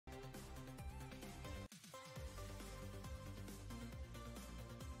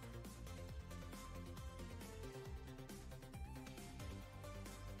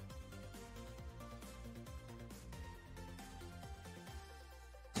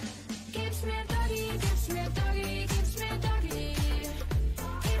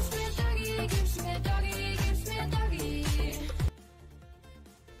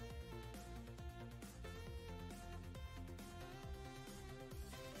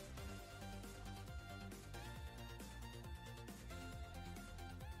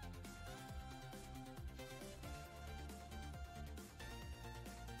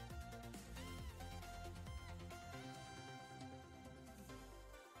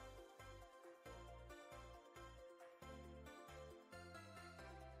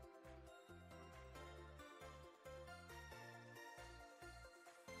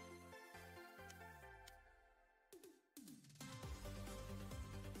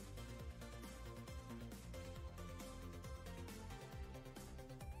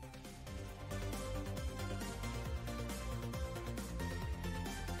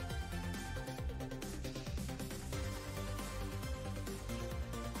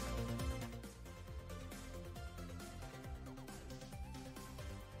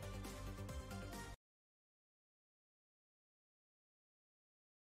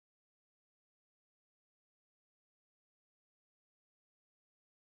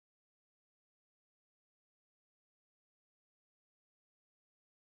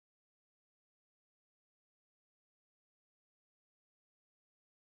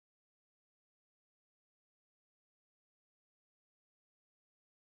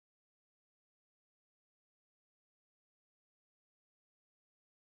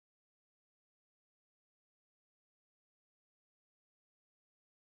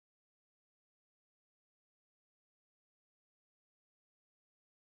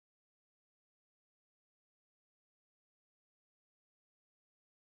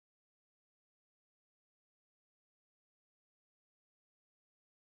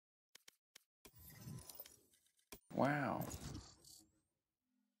Wow.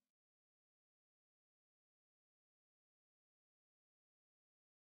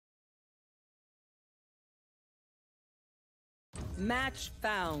 Match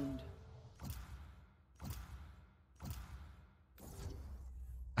found.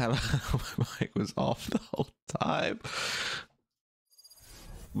 My mic was off the whole time.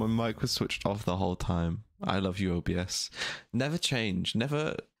 My mic was switched off the whole time. I love you, OBS. Never change.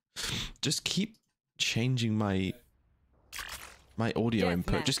 Never. Just keep changing my audio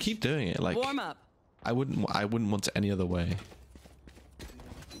input. Match. Just keep doing it. Like Warm up. I wouldn't want it any other way.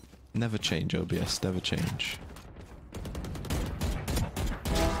 Never change, OBS. Never change.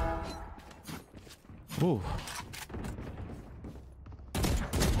 Ooh.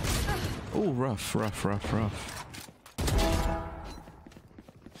 Ooh, rough.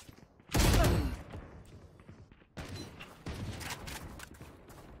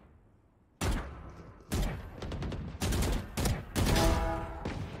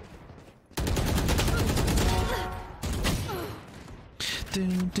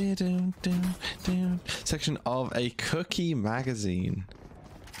 Section of a cookie magazine.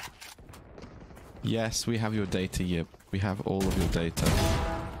 Yes, we have your data, Yip. We have all of your data.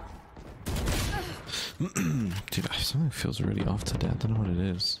 Dude, something feels really off today. I don't know what it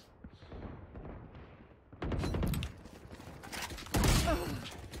is.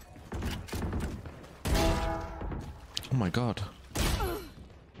 Oh my god.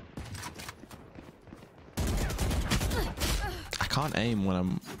 I can't aim when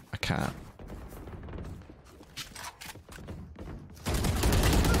I'm a cat.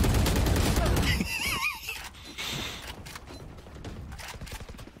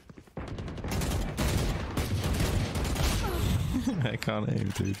 I can't aim,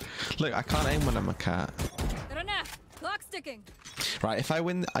 dude. Look, I can't aim when I'm a cat. Clock sticking. Right, if I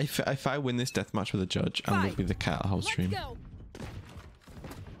win, if I win this deathmatch with a judge, I'm gonna be the cat the whole stream. Let's go.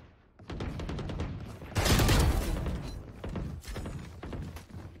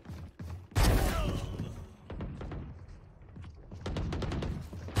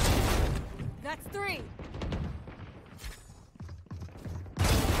 That's 3.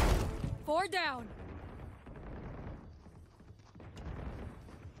 4 down.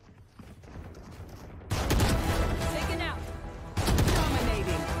 Taken out.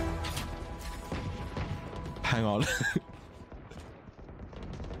 Dominating. Hang on.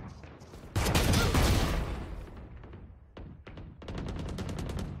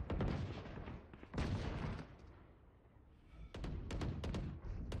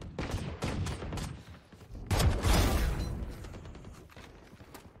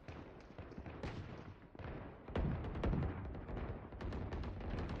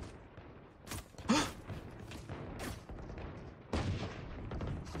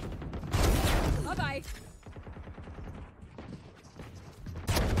 Bye-bye.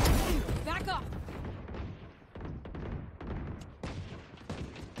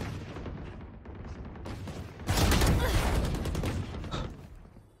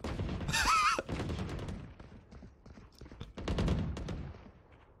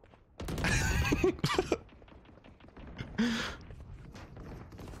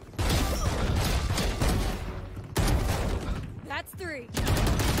 That's 3.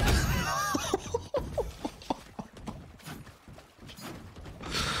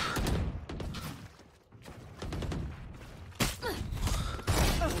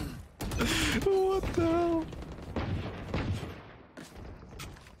 What the hell?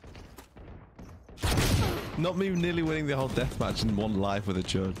 Not me nearly winning the whole deathmatch in one life with a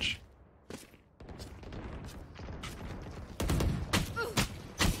judge.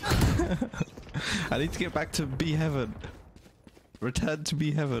 I need to get back to B heaven. Return to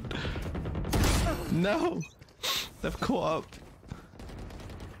B heaven. No! They've caught up.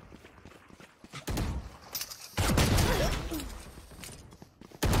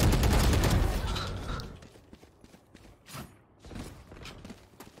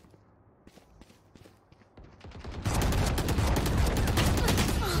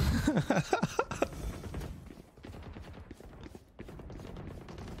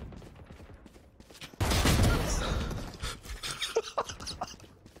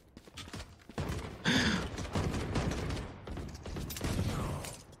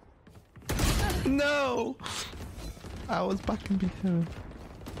 No! I was back in B heaven.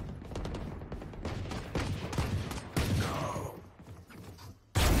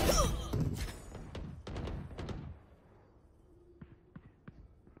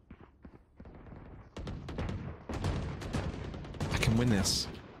 I can win this.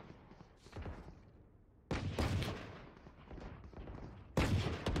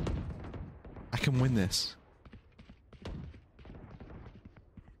 I can win this.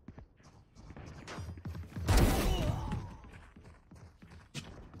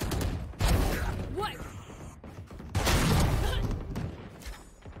 What?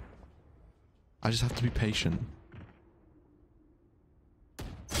 I just have to be patient.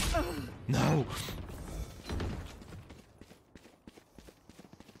 No!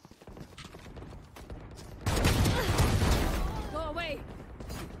 Go away.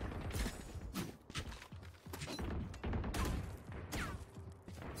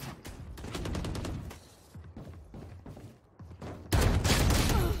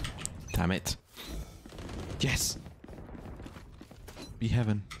 Damn it. Yes! Be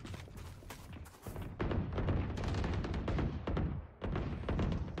heaven.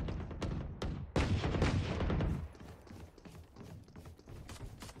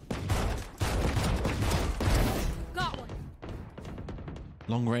 Got one.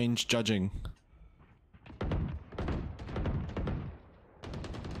 Long range judging.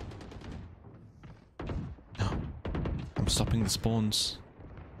 No. I'm stopping the spawns.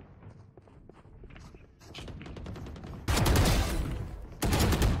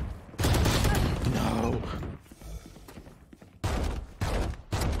 No.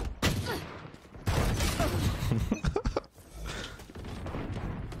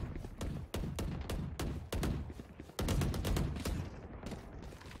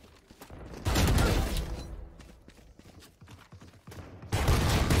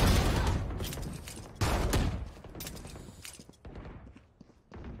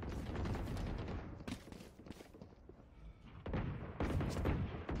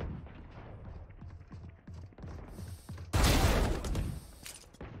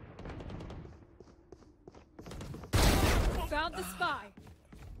 Found the spy.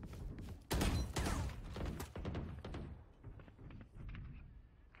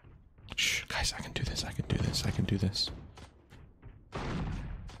 Shh, guys, I can do this, I can do this, I can do this.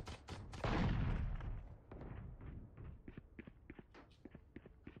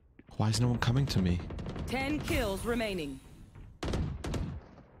 Why is no one coming to me? 10 kills remaining.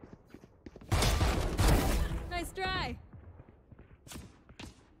 Nice try.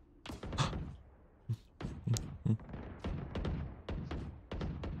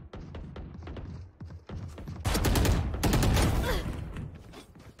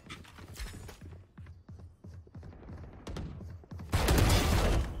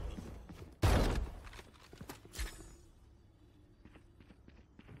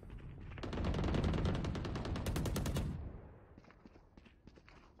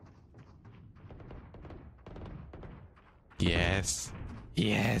 Yes.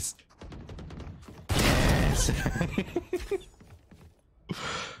 Yes. Yes.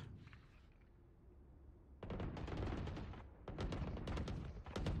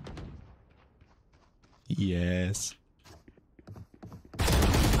 Yes.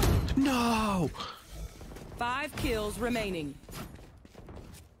 No! 5 kills remaining.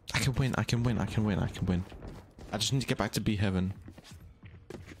 I can win, I can win, I can win, I can win. I just need to get back to B heaven.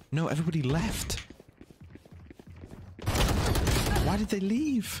 No, everybody left. Why did they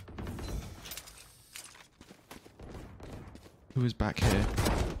leave? Who is back here?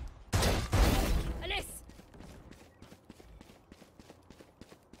 Alice!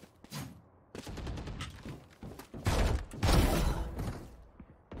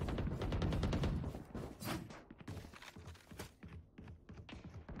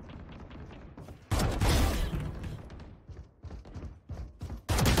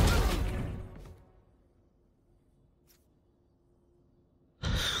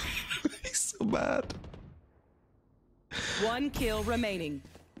 He's so mad. 1 kill remaining.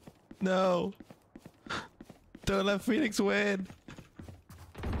 No. Don't let Phoenix win.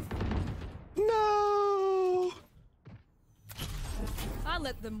 No. I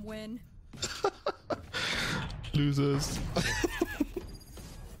let them win. Losers.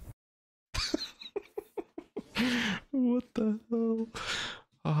 What the hell?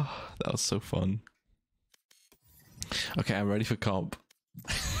 Oh, that was so fun. Okay, I'm ready for comp.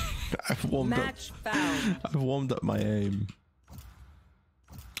 I've warmed Match up. found. I've warmed up my aim.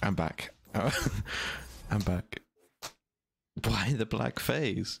 I'm back. I'm back. Why the black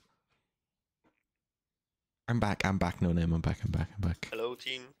phase? I'm back. I'm back. No name. I'm back. I'm back. I'm back. Hello,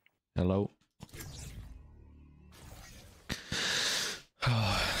 team. Hello.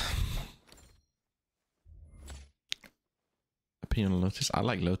 Opinion on Lotus. I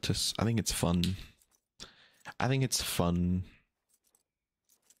like Lotus. I think it's fun. I think it's fun.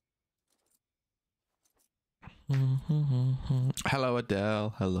 Hello,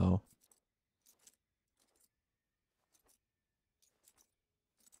 Adele. Hello.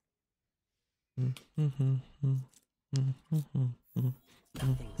 Nothing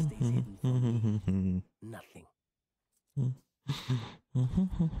stays hidden from me. Nothing.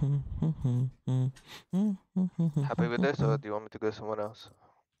 Happy with this, or do you want me to go somewhere else?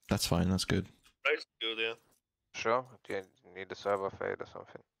 That's fine. That's good. That's good, yeah. Sure. Do you need a server fade or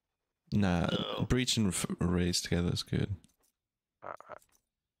something? Nah, No. breach and raise together is good. Alright.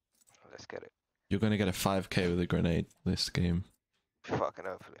 Let's get it. You're gonna get a 5k with a grenade this game. Fucking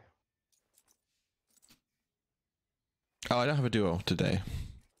hopefully. Oh, I don't have a duo today.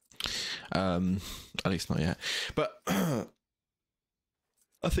 At least not yet. But I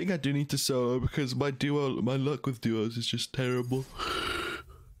think I do need to solo because my luck with duos is just terrible.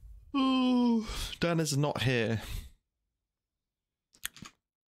 Oh, Dan is not here.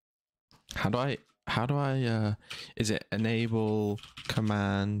 How do I is it enable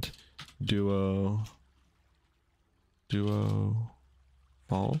command duo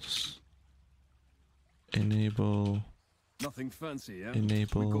false? Enable Nothing fancy, yeah?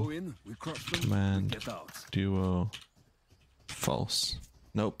 Enable We go in, we crush them, command we get out. duo false.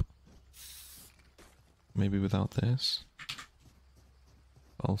 Nope. Maybe without this.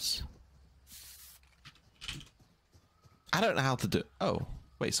 False. I don't know how to do. Oh,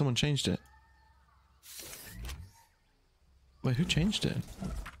 wait, someone changed it. Wait, who changed it?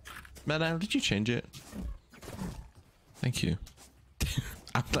 Man, did you change it? Thank you.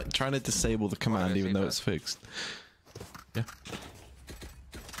 I'm like trying to disable the command even though it's fixed. Yeah.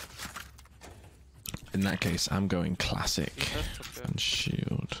 In that case, I'm going classic and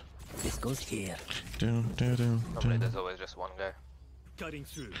shield. This goes here. Normally there's always just one guy. Cutting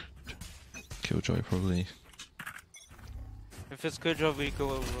through. Killjoy probably. If it's good job, we go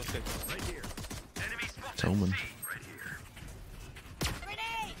over rotate. Right here. Tolman.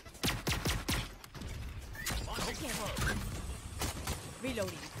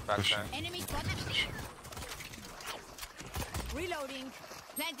 Reloading. Backside. Enemy spotted. Reloading.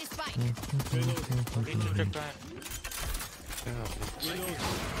 Plant the spike.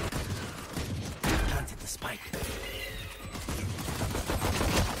 Planted the spike.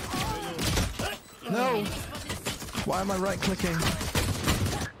 No! Why am I right clicking?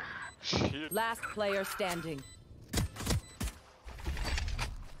 Last player standing.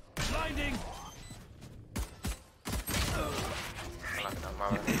 Blinding!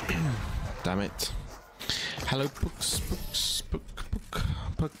 Damn it. Hello,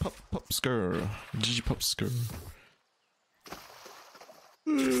 Popsker. GG Popsker.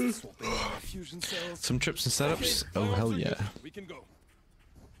 Fusion cells. Some trips and setups? Oh, hell yeah. We can go.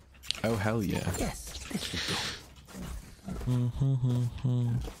 Oh, hell yeah. Yes, this should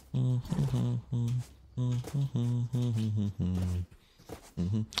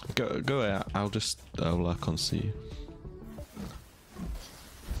go. Go out. I'll lurk on see you.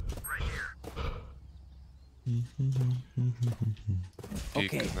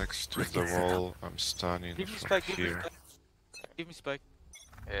 Okay. Next to the wall, I'm standing Give me from spike, give me here. spike. Give me spike.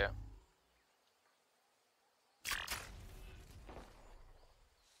 Yeah.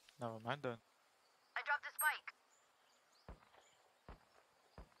 Never mind then. I dropped a spike.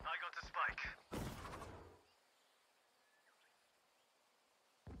 I got the spike.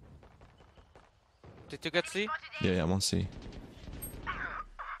 Did you get C? Yeah, I'm on C.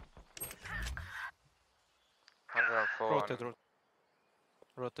 104. Rotate, rotate.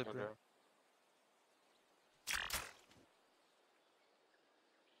 Rotate, bro. Okay.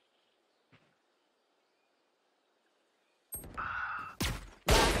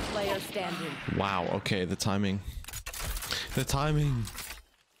 Last player standing. Wow, okay, the timing. The timing.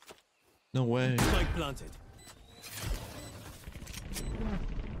 No way. Spike planted.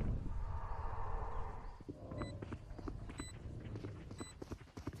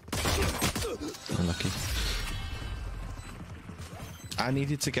 Unlucky. I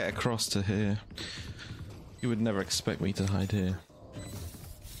needed to get across to here. You would never expect me to hide here.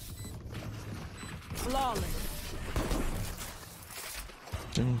 Flawless.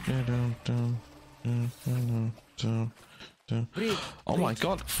 Oh my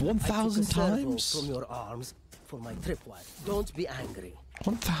god, 1,000 times? From your arms for my tripwire. Don't be angry.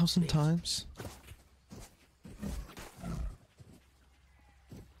 1,000 times?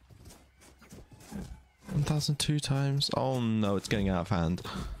 $1,002 times? Oh no, it's getting out of hand.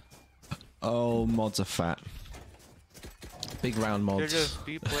 Oh, mods are fat. Big round You're mods. just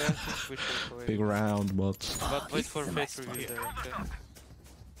B player, I think we should play. Big round mods. But wait for fate review there, okay?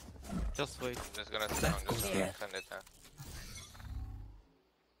 Just wait. I'm just gonna send it down.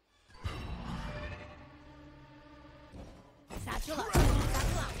 Satchel up.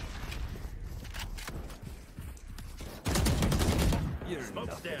 Satchel up.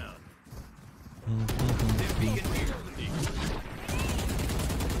 Smoke's down.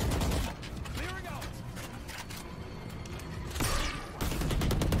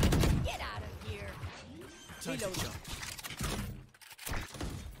 Get out of here. Time to jump.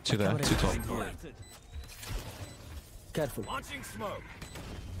 Two there, two top. Planted. Careful. Launching smoke.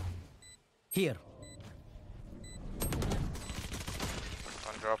 Here.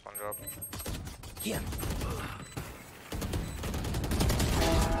 One drop, one drop. Here.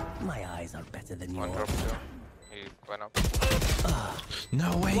 My eyes are better than One drop yours. too. He went up.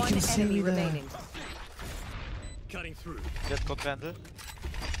 No way, you One can see enemy me there. remaining. Cutting through. Get got vandal.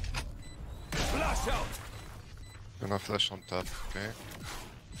 Flash out. Gonna flash on top, okay?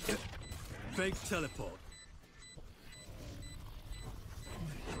 Fake teleport.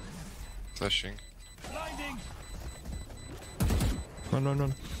 Flashing. Blinding. Run, run,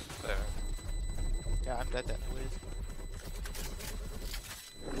 run. There. Yeah, I'm dead anyways.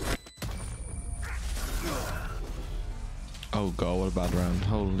 Oh god, what a bad round.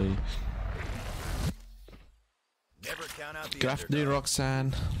 Holy. Never count out the Good afternoon,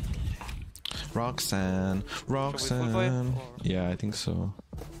 Roxanne. Roxanne. Roxanne. Or- Yeah, I think so.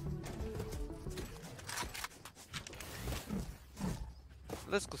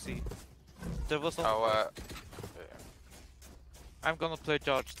 Let's go see. There was some. Oh, I'm gonna play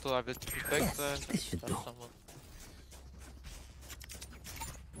Judge till I will be back there. this should do.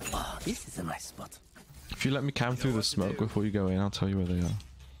 Oh, this is a nice spot. If you let me cam through the smoke before you go in, I'll tell you where they are.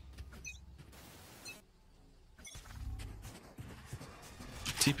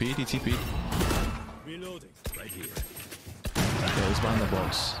 TP'd, he TP'd. Reloading. Right here. Yeah, he's behind the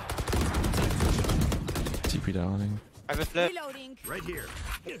box. TP'd out, I think. I will flip. Reloading. Right here.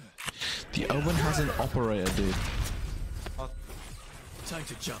 The Omen has an operator, dude. Time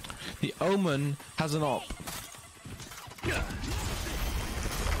to jump. The Omen has an op.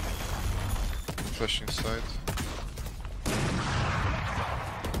 Flashing side.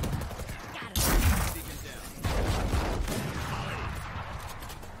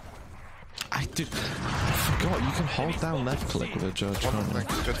 I forgot you can hold down left click with a judge. One can't you?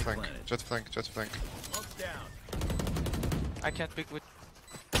 flank, jet flank, jet flank, jet flank. Smoke's down. I can't pick with.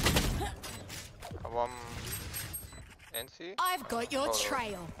 one NC. I've got your Oh,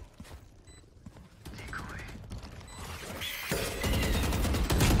 trail.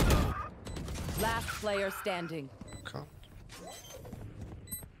 Last player standing. Can't.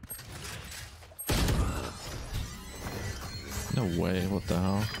 No way, what the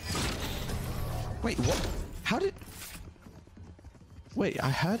hell? Wait, what? How did... Wait, I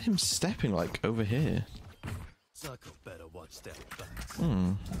heard him stepping like over here. Circle better watch that back.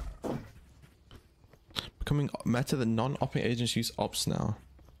 Becoming meta that non-opping agents use ops now.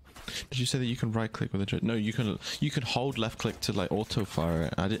 Did you say that you can right click with a judge? No, you can hold left click to like auto fire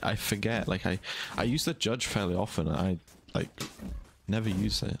it. I forget, like I use the judge fairly often and I like never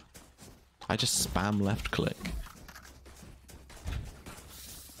use it. I just spam left click.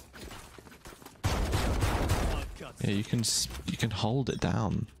 Yeah, you can hold it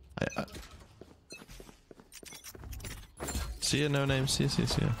down. See ya, no name. See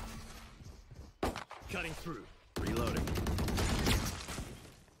ya. Cutting through. Reloading.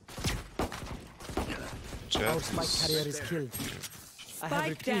 Our Jet spike is... carrier is killed. I have Spike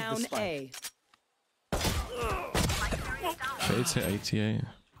retrieved the down spike. A. Fade's hit 88.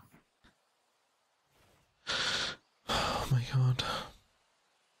 Oh my god.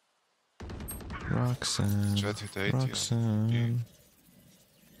 Roxanne. Jet hit 80. Roxanne.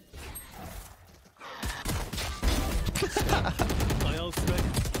 My ult ready.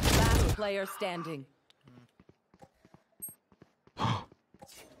 Last player standing.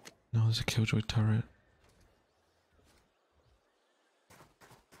 No, there's a Killjoy turret.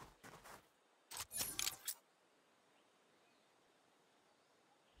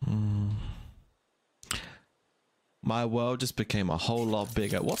 My world just became a whole lot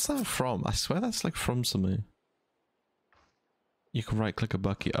bigger. What's that from? I swear that's like from something. You can right click a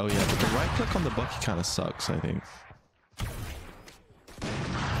Bucky. Oh yeah, but the right click on the Bucky kind of sucks, I think.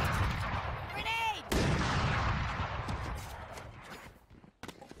 Grenade!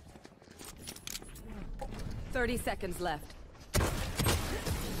 30 seconds left.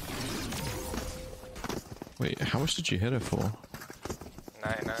 Wait, how much did you hit her for?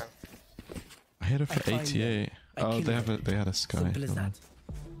 99. I hit her for find them. 88. I Oh, kill they them. had a sky. Simple as Never that. mind.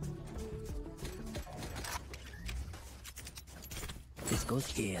 This goes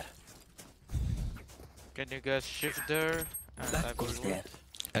here. Can you guys shift there? And I That will goes roll. there.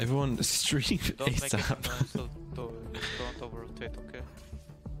 Everyone stream Don't make any ASAP. noise, so don't over-rotate, okay?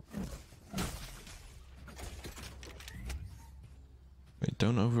 Wait,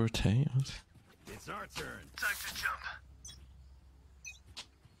 don't over-rotate? What? It's our turn.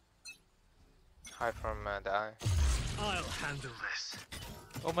 High from the eye. I'll handle this.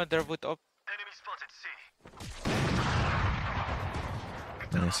 Oh man, they're with up.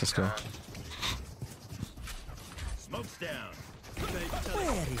 Nice, let's go. Smoke's down.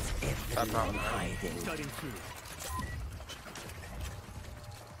 Where is everyone hiding? Cutting through.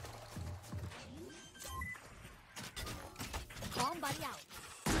 Bomb buddy out.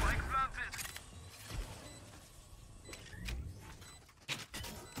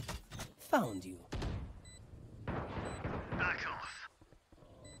 Found you.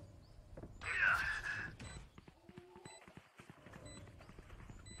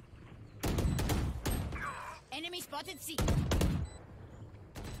 Enemy spotted C.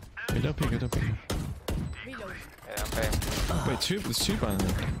 Wait, don't pick it, don't pick it. Reload. Yeah, I'm paying. Wait, there's two behind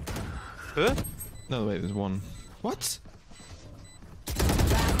there. Huh? No, wait, there's one. What?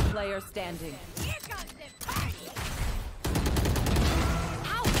 Last player standing. Here comes the party.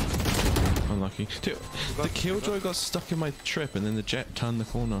 Unlucky. Dude, the Killjoy got stuck in my trip and then the jet turned the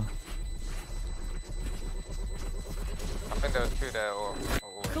corner. I think there was two there or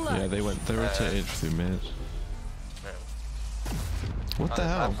Yeah, they rotated through mid. What the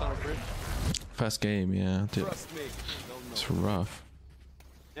hell? First game, yeah. Dude, it's rough.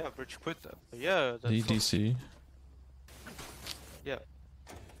 Yeah, Bridge quit that. Yeah, that's EDC. Yeah.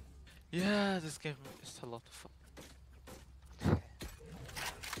 Yeah, this game is a lot of fun.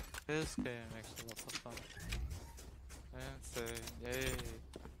 This game makes a lot of fun. Insane, yay.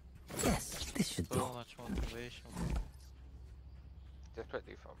 Yes, this should So do. much motivation. just play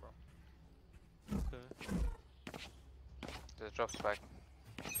default, bro. Okay. Just drop spike.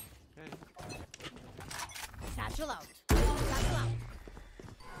 Okay. Satchel out. Satchel out.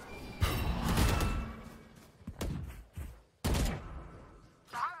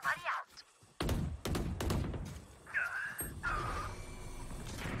 Bomb buddy out.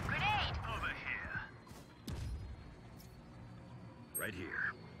 Grenade. Over here. Right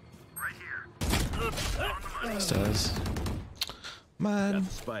here. Right here. Stairs. Man, Got the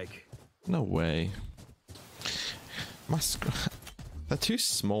spike. no way. They're too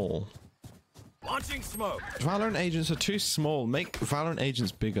small. Launching smoke. Valorant agents are too small. Make Valorant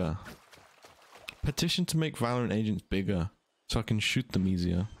agents bigger. Petition to make Valorant agents bigger so I can shoot them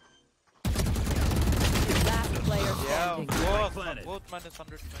easier. Last player Yeah, standing. Planet. both minus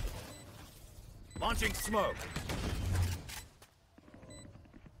 100. Launching smoke.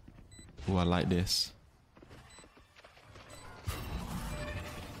 Oh, I like this.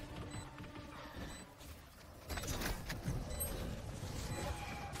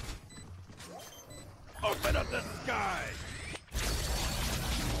 Open up the sky.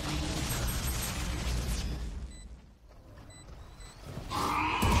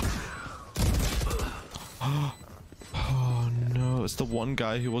 Oh no, it's the one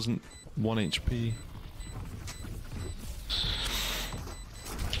guy who wasn't 1 HP.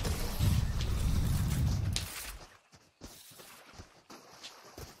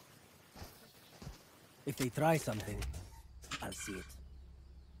 If they try something, I'll see it.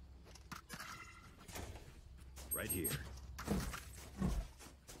 Right here.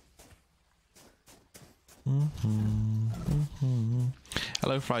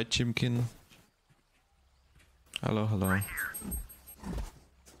 Hello, fried chimkin. Hello, hello.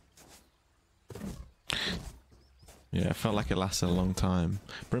 Yeah, it felt like it lasted a long time.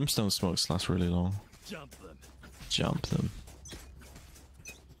 Brimstone smokes last really long. Jump them. Jump them.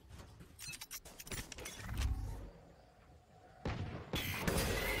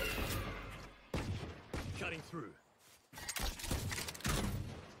 Cutting through.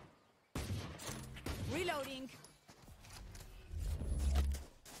 Reloading.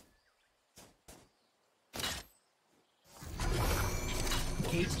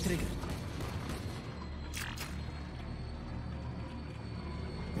 Cage triggered.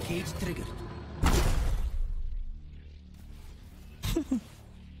 Cage triggered.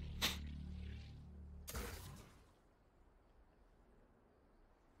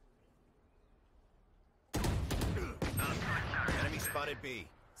 Enemy spotted B.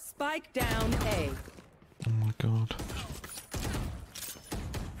 Spike down A. Oh my god.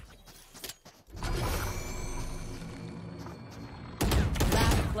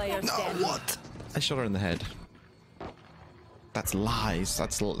 Last player standing. What? I shot her in the head. That's lies.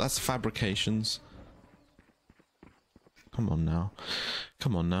 That's fabrications. Come on now.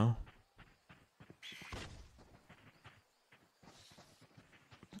 Come on now.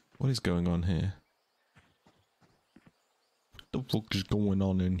 What is going on here? What the fuck is going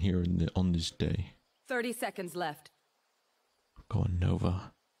on in here on this day? 30 seconds left. Go on,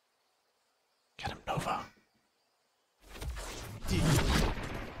 Nova. Get him, Nova.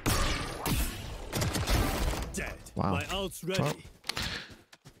 Dead. Wow. My ult's ready. Well,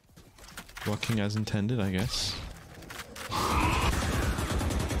 working as intended, I guess.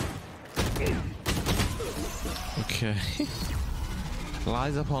 Okay.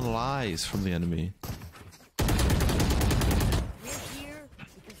 Lies upon lies from the enemy. We're here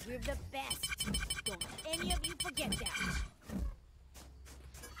because we're the best. Don't any of you forget that.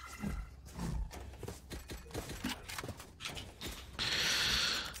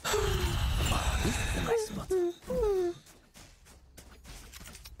 This is a nice spot.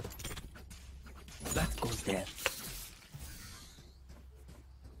 That goes there.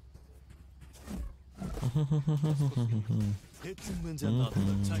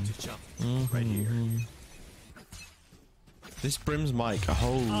 Time to jump. Right here. This Brim's mic,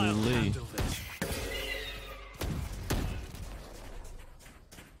 holy. Handle this.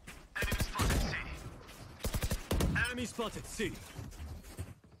 Enemy spotted C.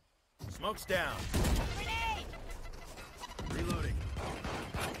 Smoke's down. Grenade! Reloading.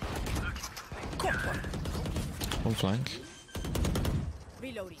 One flank.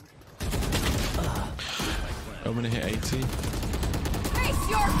 Reloading. I'm gonna hit 80. Face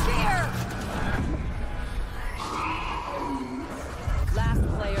your fear! Last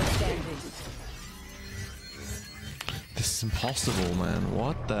player standing. This is impossible, man.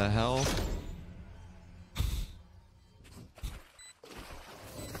 What the hell?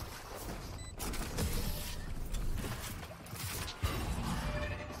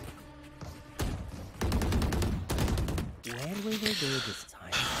 Where will they go this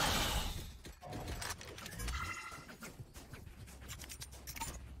time?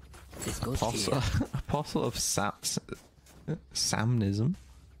 This goes Apostle, here. apostle of Samanism.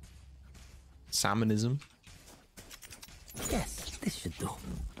 Samanism. Yes, this should do.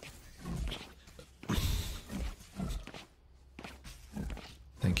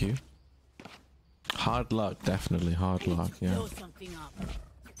 Thank you. Hard luck, definitely hard luck. Yeah. Blow something up.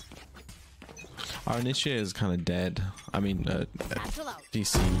 Our initiator is kind of dead. I mean, Satchel out.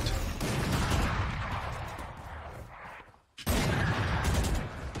 DC'd.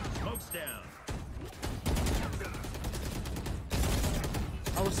 Smoke's down.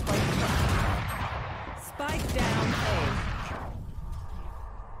 Oh, spike down. Spike down A.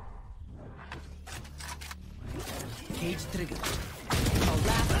 Cage triggered. Oh,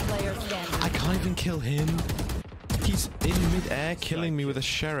 last player standing. I can't even kill him. He's in mid-air killing me with a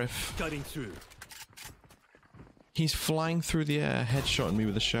sheriff. Cutting through. He's flying through the air, headshotting me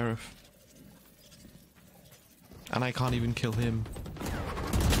with a sheriff. And I can't even kill him.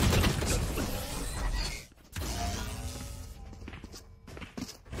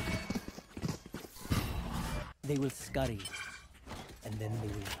 They will scurry, and then they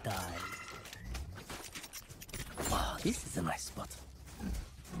will die. Wow, this is a nice spot.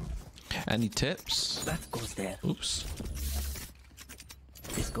 Any tips? That goes there. Oops.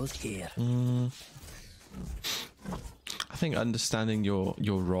 This goes here. I think understanding your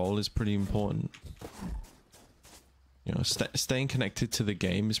role is pretty important. You know, staying connected to the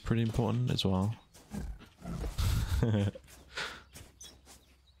game is pretty important as well.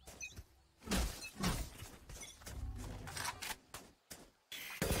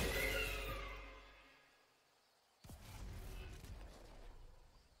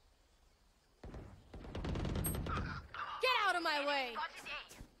 my way.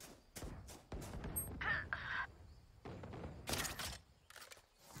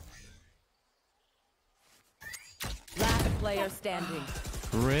 Last player standing.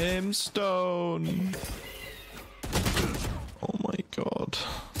 Brimstone. Oh my god.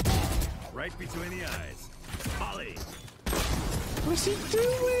 Right between the eyes. Molly. What's he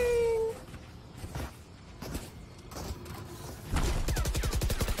doing?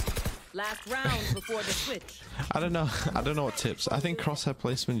 Last round before the switch. I don't know. I don't know what tips. I think crosshair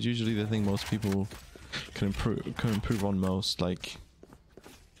placement is usually the thing most people can improve on most. Like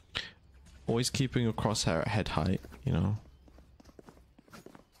always keeping your crosshair at head height, you know.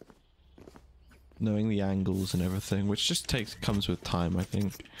 Knowing the angles and everything, which just comes with time, I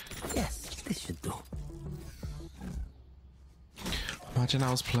think. Yes, this should do. Imagine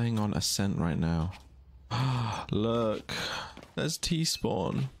I was playing on Ascent right now. Look, there's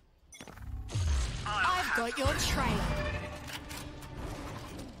T-spawn. I've got your trail.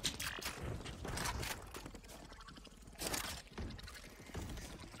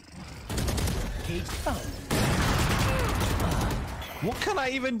 Cage found. What can I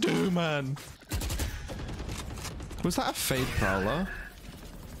even do, man? Was that a fade prowler?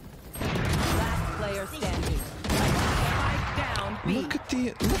 Last player standing. Spike down. B.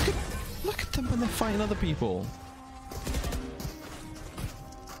 Look at them when they're fighting other people.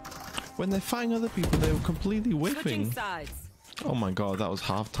 When they're fighting other people, they were completely Switching whiffing. sides. Oh my god, that was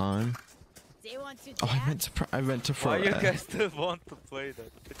half time. They want to Oh, I dance? meant to throw Why you it. guys still want to play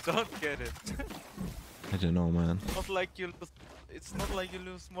that? I don't get it. I don't know, man. Not like you lose, it's not like you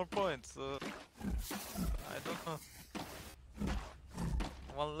lose more points. I don't know.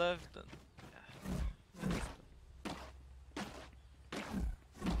 One left. And,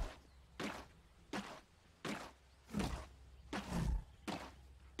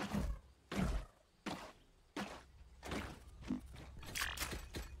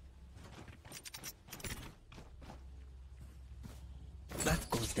 That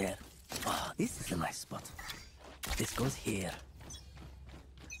goes there. Ah, this is a nice spot. This goes here.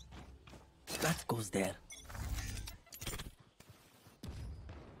 That goes there.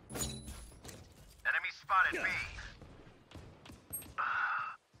 Enemy spotted B.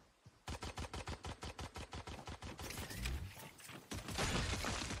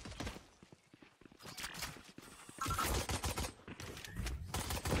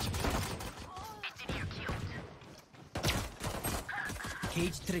 Engineer killed.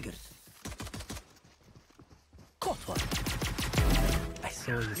 Cage triggered. Caught one. I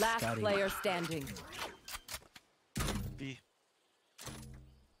saw you Last scouting. player standing. B.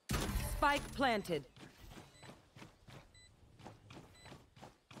 Spike planted.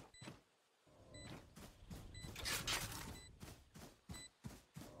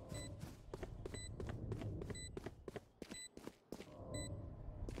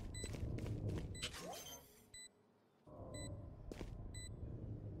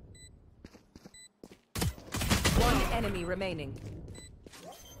 One enemy remaining.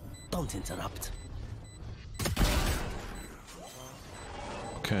 Don't interrupt.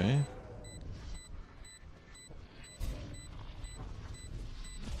 Okay.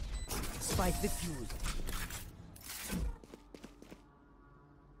 Spike defused.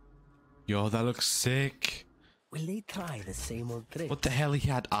 Yo, that looks sick. Will they try the same old trick? What the hell? He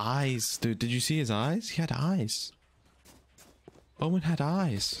had eyes, dude. Did you see his eyes? He had eyes. Owen had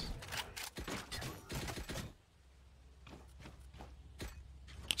eyes.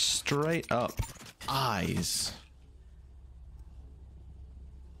 Straight up eyes.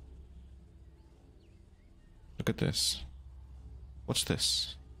 Look at this. Watch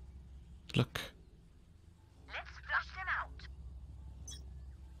this. Look. Let's flush them out.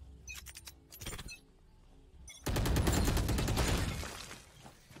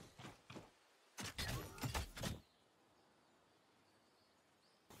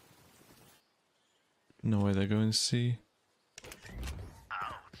 No way they're going to see.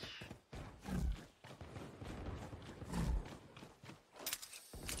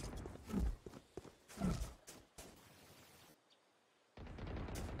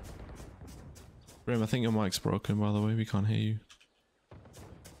 Grim, I think your mic's broken, by the way. We can't hear you.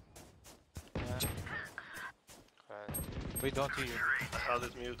 We don't hear you. I had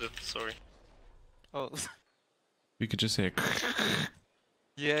it muted, sorry. Oh. We could just hear.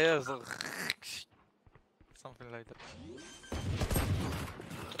 Yeah, so something like that.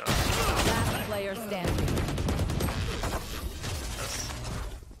 Last player standing.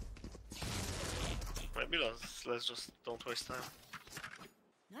 Maybe let's just don't waste time.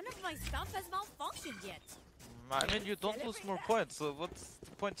 None of my stuff has malfunctioned yet. I mean, you don't lose more points, so what's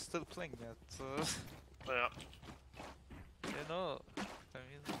the point still playing yet? Yeah. You know. I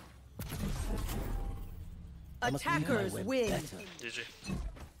mean, I must make my Attackers web win. better. GG.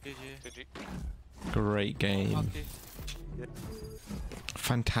 GG. Great game. Okay.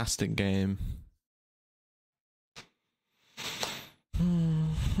 Fantastic game.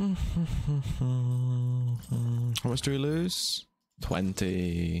 How much do we lose?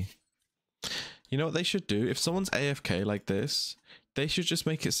 20. You know what they should do? If someone's AFK like this, they should just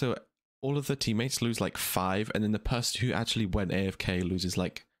make it so all of the teammates lose like 5, and then the person who actually went AFK loses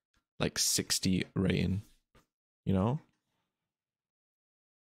like 60 rating. You know?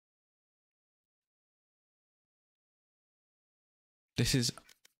 This is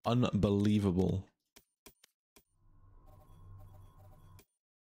unbelievable.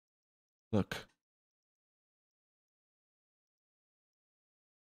 Look.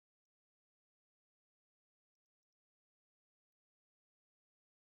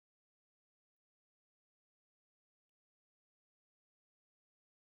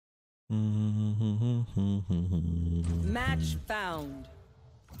 Match found.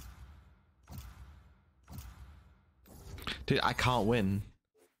 Dude, I can't win.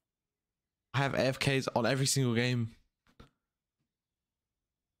 I have AFKs on every single game.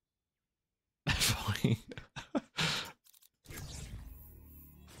 Fine.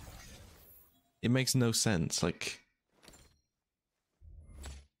 It makes no sense. Like,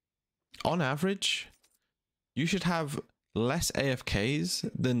 on average, you should have less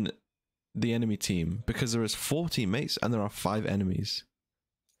AFKs than the enemy team, because there is 4 teammates and there are 5 enemies.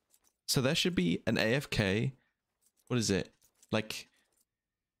 So there should be an AFK. What is it? Like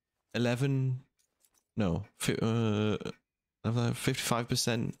 11? No,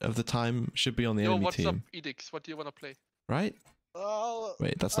 55% of the time should be on the enemy team. What's up, Edix? What do you want to play? Right?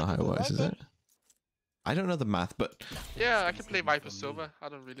 Wait, that's not how it works, is it? I don't know the math, but Yeah, I can play Viper Silver. I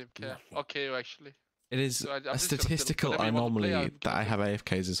don't really care. Or KO, actually. it is So I'm a just gonna statistical whatever you want to play, anomaly I'm that I have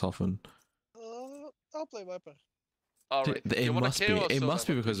AFKs this often. I'll play Viper. Alright. It must be. It must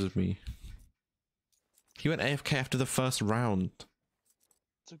be because of me. He went AFK after the first round.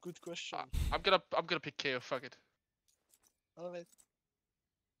 It's a good question. I'm gonna pick KO. Fuck it. Alright.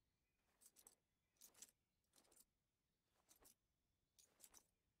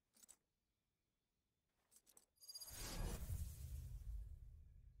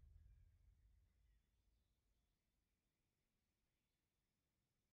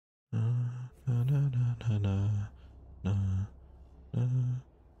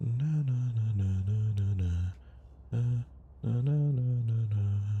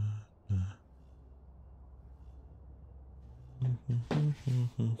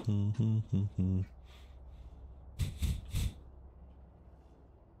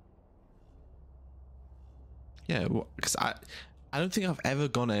 Yeah, because I don't think I've ever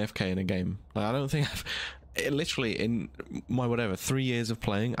gone AFK in a game. Like, I don't think literally in my 3 years of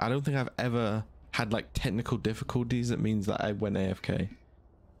playing, I don't think I've ever had like technical difficulties that means that I went AFK,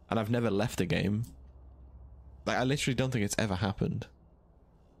 and I've never left a game. Like, I literally don't think it's ever happened.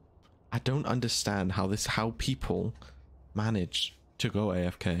 I don't understand how people manage to go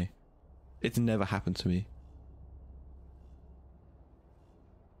AFK. It's never happened to me.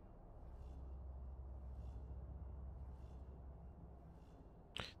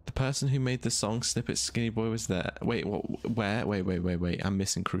 The person who made the song Snippet Skinny Boy was there. Wait, what? Where? Wait. I'm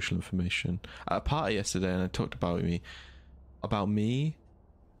missing crucial information. At a party yesterday, and I talked about me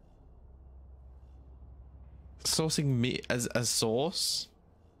sourcing me as a source.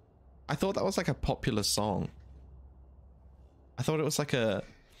 I thought that was like a popular song. I thought it was like a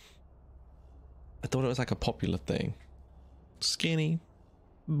popular thing. Skinny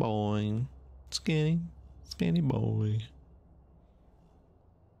boy, skinny boy.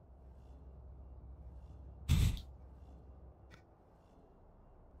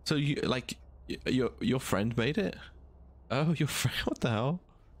 So you like your friend made it? Oh, your friend? What the hell?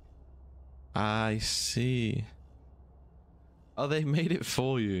 I see. Oh, they made it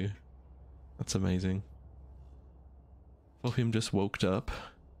for you. That's amazing. Well, him just woke up.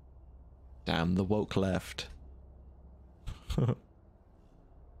 Damn, the woke left.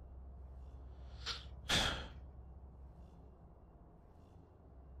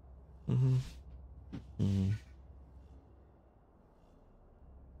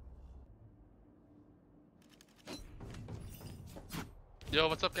 Yo,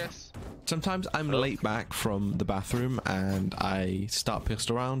 what's up, guys? Sometimes I'm late back from the bathroom and I start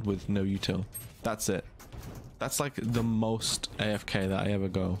pissed around with no util. That's it. That's like the most AFK that I ever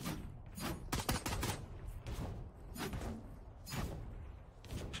go.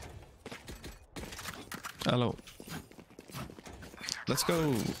 Hello. Let's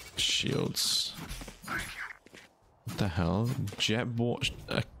go shields. What the hell? Jet bought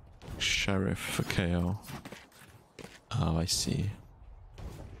a sheriff for KO. Oh, I see.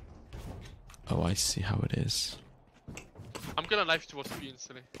 Oh, I see how it is. I'm gonna knife towards B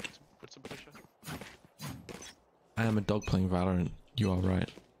instantly. Put some pressure. I am a dog playing Valorant. You are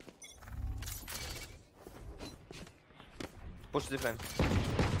right. Push defend.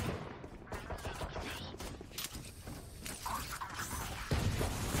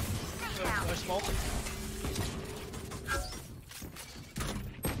 Nice smoke.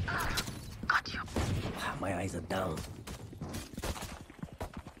 My eyes are down.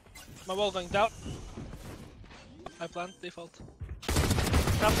 My wall going down. I plant default.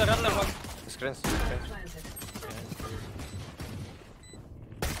 Raptor one. Screens.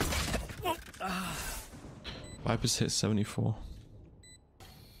 Viper's hit 74.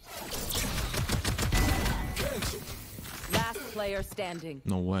 Last player standing.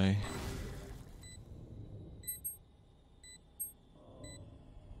 No way.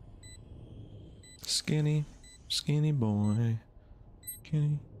 Skinny, skinny boy.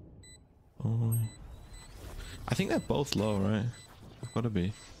 Skinny boy. I think they're both low, right? They've gotta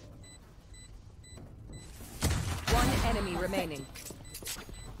be. One enemy remaining.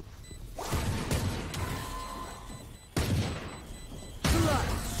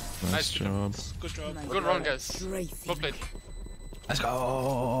 Nice job. Good job. Good run, guys. Well played. Let's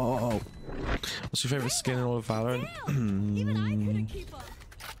go. What's your favorite skin in all of Valorant? Even I couldn't keep up.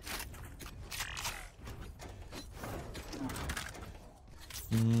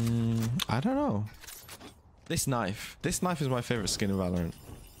 I don't know. This knife. This knife is my favorite skin in Valorant.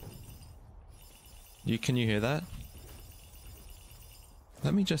 Can you hear that?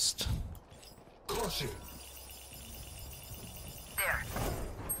 Let me just. Caution. There.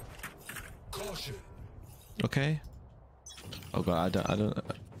 Caution. Okay. Oh god, I don't.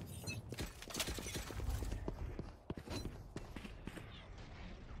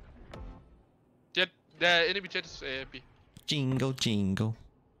 Jet, the enemy jet is B. Jingle, jingle.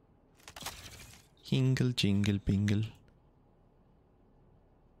 Jingle, jingle, bingle.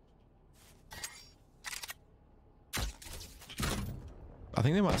 I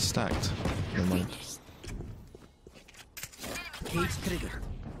think they might have stacked. Never mind. Cage trigger.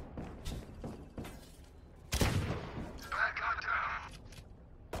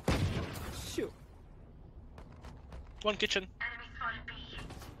 Shoot. One kitchen.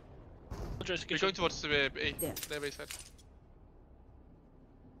 We're going towards A. Their base side.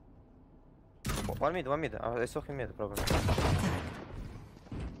 One mid. I saw him mid, probably.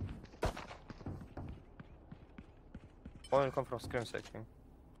 One will come from screen side, I think.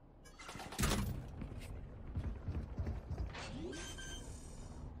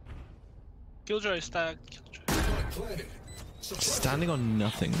 Killjoy is tagged. Planted. Standing on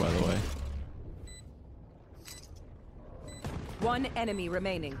nothing, by the way. One enemy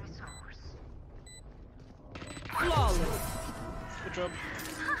remaining. Flawless. Good job.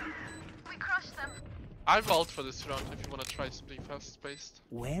 We crushed them. I've ult for this round if you wanna try something fast paced.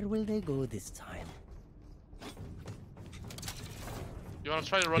 Where will they go this time? You wanna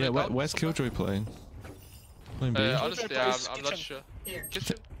try to run Yeah, it down? where's somewhere? Killjoy playing? Playing B? Honestly, yeah, I'm not sure.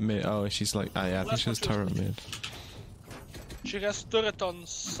 Kitchen? Mid. Oh, she's like. Ah, yeah, I think she has turret mid. She has turret on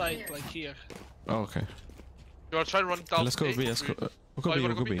site, like here. Oh, okay. You wanna try to run it down? Let's go A? B. Let's go. We'll go Oh, B. you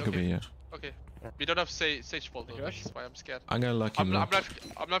We'll wanna go B. Go B. Yeah. Okay. We don't have Sage Ball though, that's why I'm scared. I'm gonna lucky move.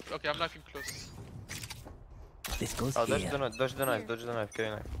 I'm knifing close. This goes Oh, here. dodge the knife, carry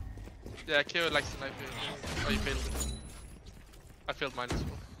knife. Yeah, KO likes the knife here. Oh, you failed it. I failed mine as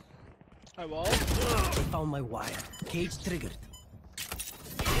well. I wall. Found my wire. Cage triggered.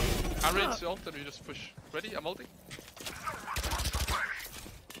 I'm ready to ult and we just push. Ready? I'm ulting.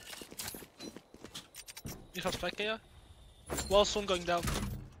 You have spike here. Wall soon going down.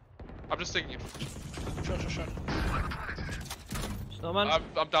 I'm just taking it. Sure. Snowman.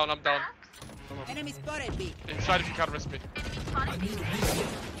 I'm down. Enemy spotted B. Try if you can't rest me.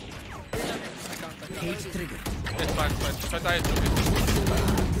 Cage triggered. It's fine. If I die, it's okay.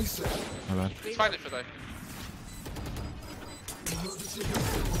 My bad. It's fine if I die.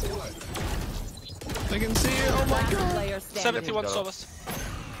 I can see it. Oh my god. Player standing. 71 Sovas.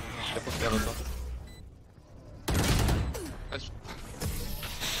 They put yellow top.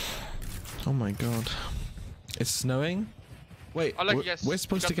 Oh my god. It's snowing? Wait, I'll let you guess. we're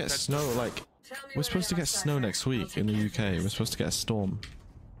supposed to You got get that. snow, like... We're supposed to get snow next week in the UK. We're supposed to get a storm.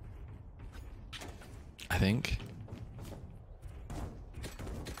 I think.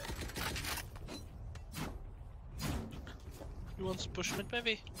 You want to push mid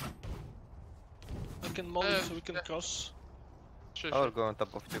maybe? I can molly so we can cross. Sure. I will go on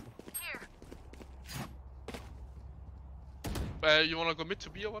top of you. You wanna go mid to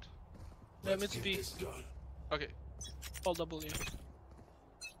B or what? Yeah, mid to B. Okay. All W.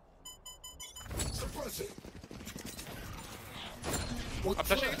 I'm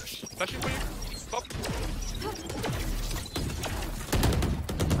flashing it. Flashing for you. Pop.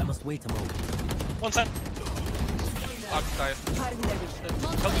 I must wait a moment. One side. I'm tired.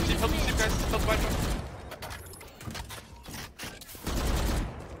 Help me team guys. Help Viper.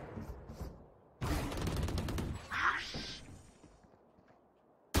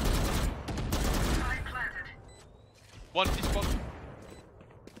 One each spot.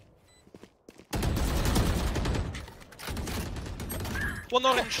 One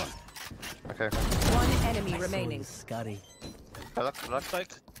orange. Okay. One enemy remaining. Scotty. Relax. Like.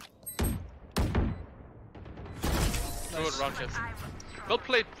 Good round, guys. Well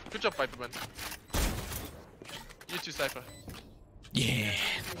played. Good job, Viper man. You too, Cypher. Yeah.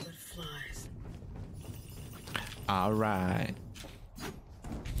 Alright.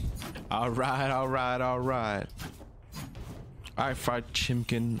 Alright. Alright, fried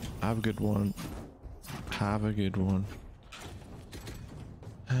chimkin. Have a good one. Have a good one.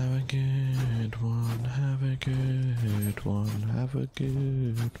 Have a good one. Have a good one. Have a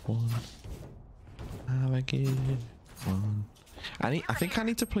good one. Have a good one. I think I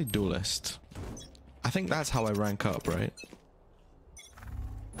need to play duelist. I think that's how I rank up, right?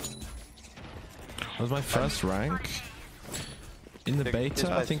 That was my first rank. In the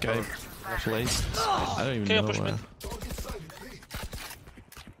beta, I think I placed. I don't even know where.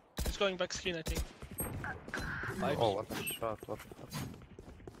 He's going back screen, I think. Oh, what a shot. What the fuck.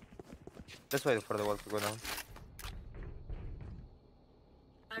 Just wait for the wall to go down.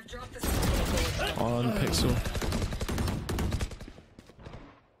 On Pixel.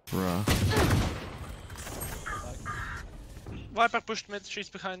 Bruh. Viper pushed mid, she's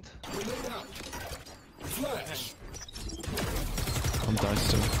behind. I'm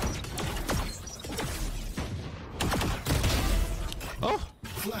diced too. Oh!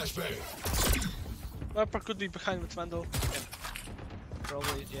 Viper could be behind with Vandal.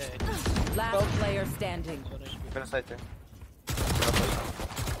 Probably, yeah. Last player standing. Gonna side there.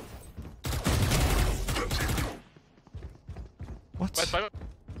 What? Viper.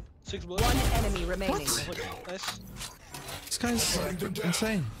 6 bullets. One enemy remaining. Nice. This guy's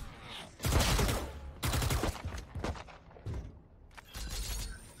insane.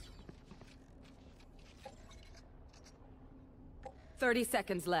 $30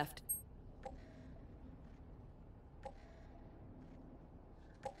 seconds left.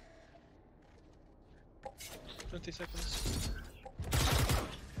 $20 seconds.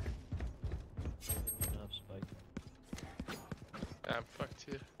 Yeah, I'm fucked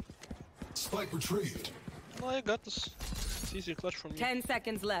here. Spike retrieved. No, I got this. It's easy clutch from me. 10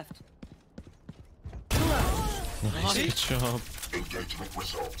 seconds left. Nice, good job.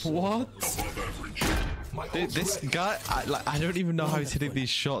 What? Dude, this guy, I don't even know how he's hitting these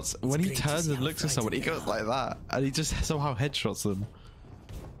shots. When he turns and looks at someone, he goes like that, and he just somehow headshots them.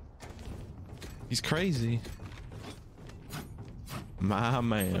 He's crazy. My I'm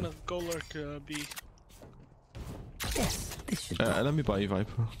man. gonna go lurk B. Yes, this should Let me buy you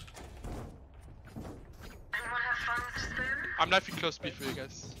Viper. I'm knifing close B for you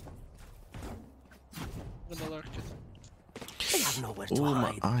guys. I'm gonna lurk it. They have nowhere to Oh,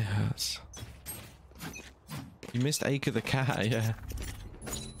 my hide. eye hurts. You missed Acre the cat, yeah.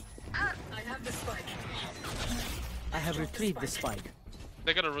 I have retrieved the spike.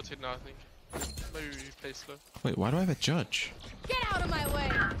 They're gonna rotate now, I think. Maybe we play slow. Wait, why do I have a judge? Get out of my way!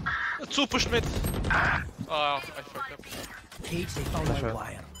 2 push mid. Oh, I fucked up. Cage, they found my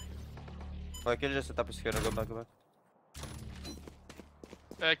wire. Oh, kill just set up is here. Go back.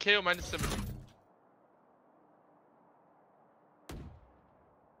 KO -7.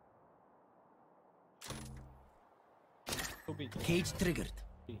 Cage triggered.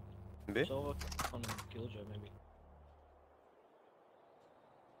 B? So on Killjoy maybe.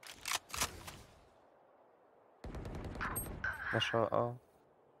 Not sure. Oh.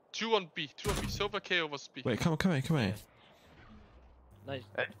 2 on B. Sober KO was B. Wait, come here. Nice.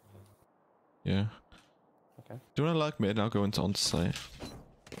 Hey. Yeah. Okay. Do you want to lurk mid and I'll go into on site?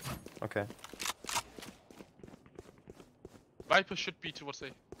 Okay. Viper should be towards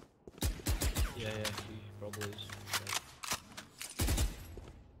A. Yeah, he probably is.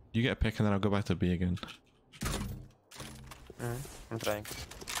 You get a pick and then I'll go back to B again. I'm trying.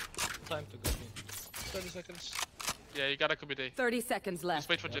 Time to go in. 30 seconds. Yeah, you gotta commit A. 30 seconds left. Just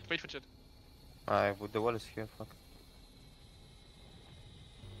wait for Jet, The wall is here. Fuck.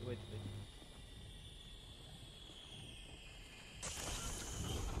 Wait.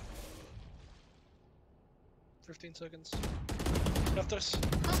 15 seconds. Rafters.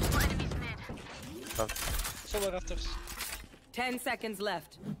 Oh. Solo rafters. 10 seconds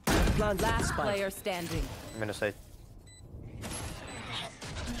left. Plant Last spike. player standing. Minus 8.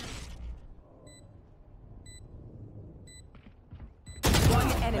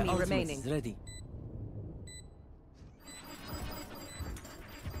 One enemy My ultimate remaining. is ready.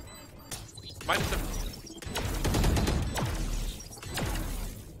 Minus 7.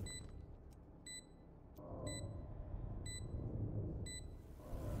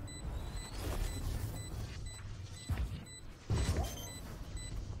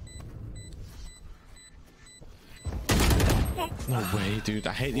 No way, dude.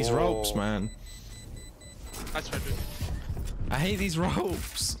 I hate these ropes, man. Nice try, dude. I hate these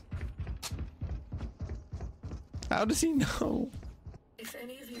ropes. How does he know? If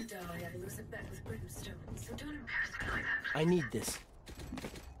any of you die, I lose a bet with brimstone, so don't embarrass me like that. I need this.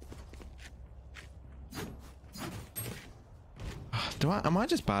 Am I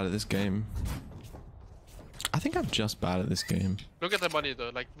just bad at this game? I think I'm just bad at this game. Look at the money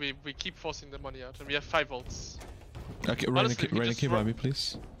though, like we keep forcing the money out and we have 5 volts. Okay, Honestly, we Raina, just keep by me,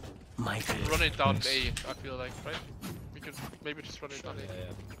 please. Run it down Nice. A, I feel like, right? We could maybe just run it down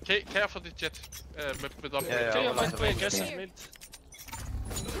A. Care for the jet with up. Okay, I might play aggressive mid.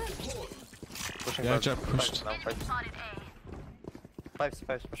 Pushing Yeah, back. Jab pushed. Now, 5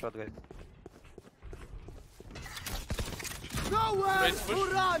 push out, guys. Raise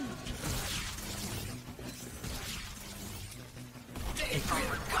push. run!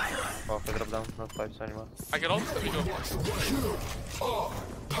 Oh, if I drop down, not 5 anymore. I can also let me go. You are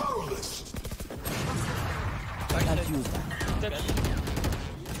powerless. Can't use that.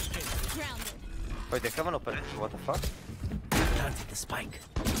 Wait, they have an operation, what the fuck? Planted the spike.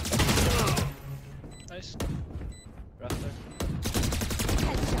 Nice.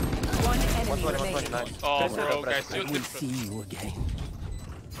 One enemy 120, remaining. 120, nice. Oh, Tracer, bro, press. guys, you're We'll see different. you again.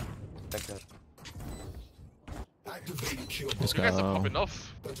 Thank you. Activating kill You Let's mode. guys are go. popping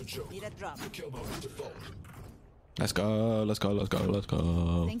off. That's a joke. Need a drop. Kill mode is default. Let's go. Let's go. Let's go. Let's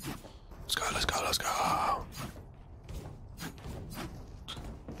go. Thank you. Let's go. Let's go. Let's go.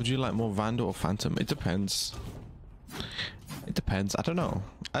 Would you like more Vandal or Phantom? It depends. It depends. I don't know.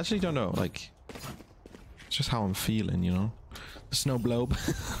 I actually don't know. Like, it's just how I'm feeling, you know. The snow globe.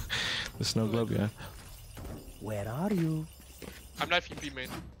 The snow globe, yeah. Where are you? I'm knifing B main.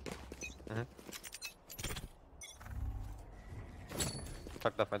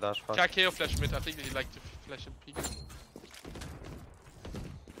 Fucked up my dash, fuck. Can KO flash mid? I think he like to flash and peek.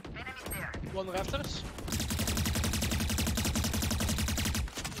 One rafters.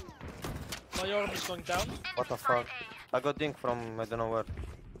 My orb is going down. What the fuck? I got dink from I don't know where.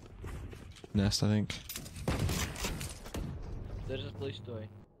 Nest, I think. There's a place to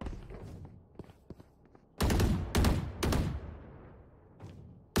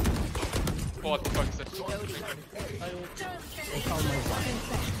What the fuck is that?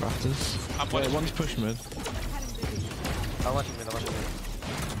 Raptors. Wait, one's push mid. I want him mid, I want him mid.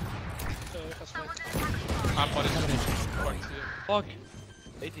 I'm body. Fuck!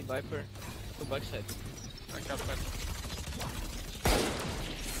 80 Viper. Go backside. I can't find.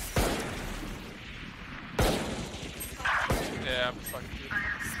 Yeah, I'm fucked. Dude.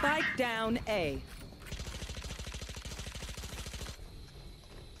 Spike down A.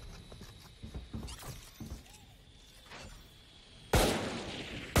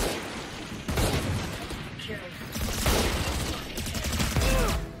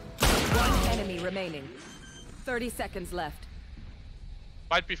 One enemy remaining. 30 seconds left.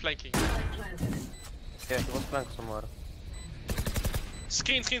 Might be flanking. Yeah, he was flanked somewhere.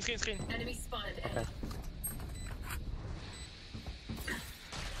 Screen. Enemy spotted. Okay.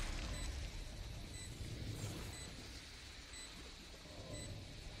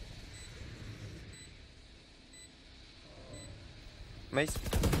 Mace.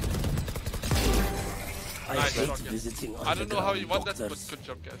 Nice hate shot, guys. visiting I don't know how you won that, but doctors. good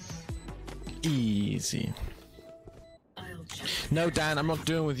job, guys. Easy. No, Dan, I'm not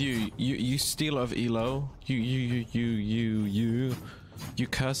doing with you. You stealer of elo. You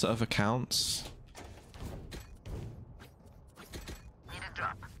cursor of accounts.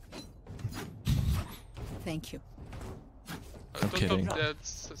 Thank you. I'm kidding.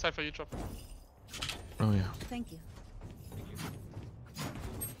 Cypher, you drop. Oh yeah. Thank you.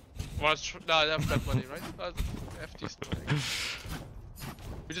 Nah, they have that money, right? FT's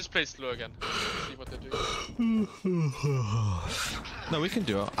we just play slow again. See what they're doing. No, we can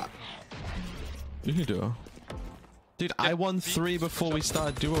do it. We can do it. Dude, I won 3 before we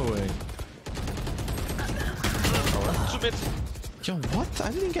started duoing. Two mid. Yo, what?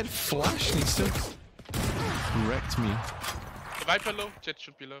 I didn't get flashed and he still... wrecked me. The Viper low, Jet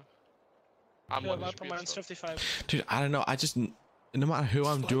should be low. I'm Yeah, on Viper minus 55. Dude, I don't know. I just, no matter who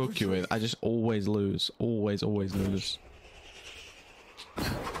I'm duo queuing with, I just always lose. Always lose.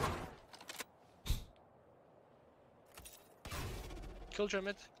 Killjoy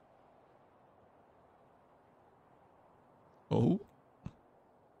mid. Oh.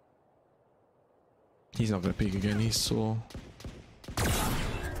 He's not gonna peek again. He's sore. You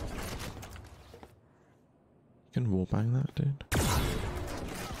can wallbang that, dude.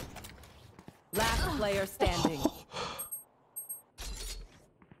 Last player standing.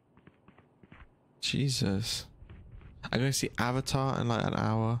 Jesus. I'm gonna see Avatar in like an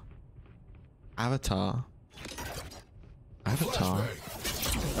hour. Avatar.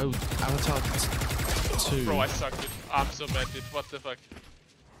 Oh, Avatar 2. Bro, I suck, dude. I'm so bad, dude. What the fuck?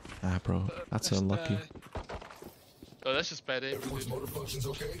 Ah, bro, that's unlucky. Oh, that's just bad aim,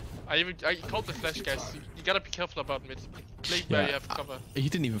 dude. I called the flash, guys. You gotta be careful about mid. Play where you have cover. He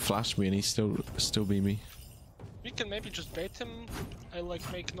didn't even flash me, and he still beat me. We can maybe just bait him. I like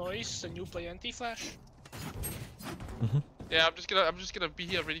make noise, and you play anti-flash. Yeah, I'm just gonna be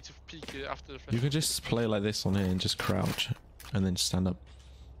here ready to peek after the flash. You can just play like this on here and just crouch, and then stand up.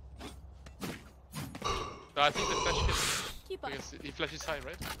 No, I think the flash hits because he flashes high,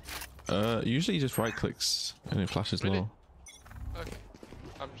 right? Usually he just right clicks and it flashes low. Okay,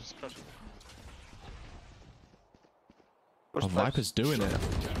 I'm just crouching. Oh, Viper's doing it.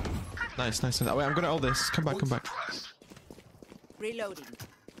 Nice. Oh, wait, I'm gonna ult this. Come back. Reloading.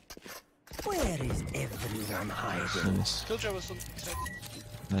 Where is everyone hiding? Nice. Killjoy was on side.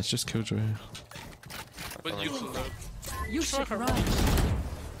 Nice, just Killjoy here. But you should know. You should run.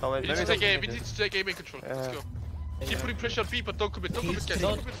 Oh, wait, We need to take aim. We need to take aim in control. Let's go. Keep putting pressure on B, but don't commit. Don't commit, guys.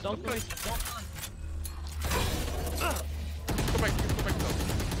 Don't commit. Don't commit. Go back now.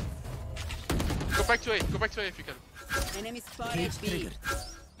 Go back to A. Go back to A if you can. Enemy spotted B.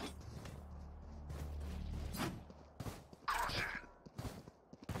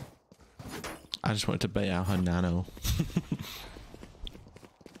 I just wanted to bait out her nano.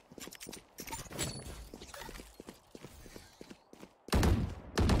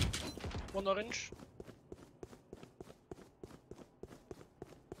 One orange.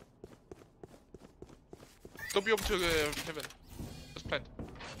 Don't be open to heaven. Just plant.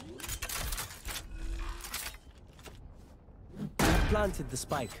 Planted the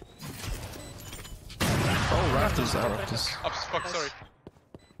spike. Oh, Raptors. Ups, fuck, sorry.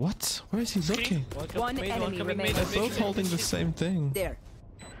 What? Where is he looking? One enemy remains. They're both holding the same thing. There.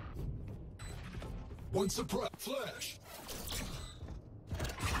 One surprise flash.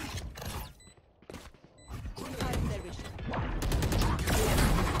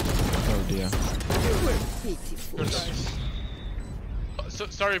 Oh dear. So,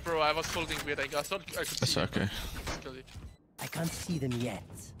 sorry, bro. I was holding weird. I thought I could see. That's okay. I can't see them yet.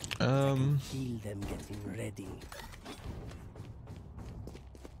 Feel them getting ready.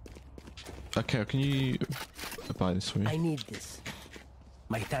 Okay, can you buy this for me? I need this.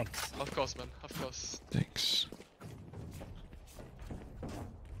 My thanks. Of course, man. Of course. Thanks.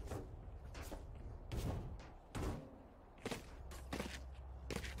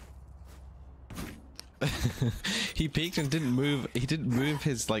 He peeked and didn't move. He didn't move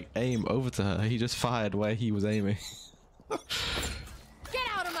his like aim over to her. He just fired where he was aiming. Get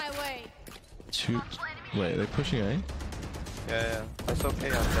out of my way! Shoot. Wait, are they pushing A? Yeah. That's okay,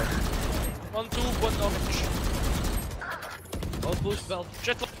 I'm dead. 1, 2, 1 orange. Oh, boost belt.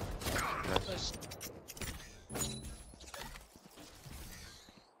 Jet. Nice.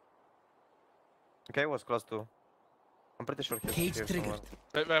 Okay, was close to. I'm pretty sure he's Cage here triggered.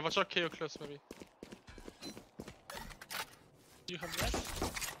 somewhere. Wait, watch out, KO close, maybe. You have left?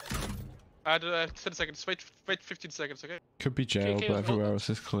 Add 10 seconds. Wait 15 seconds, okay? Could be jail, okay, but hold everywhere on. else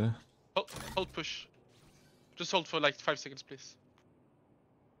is clear. Hold push. Just hold for like 5 seconds, please.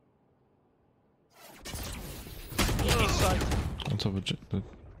 East side. On top of the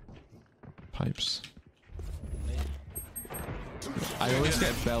pipes. I always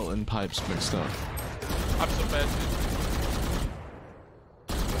get belt and pipes mixed up. I'm so bad.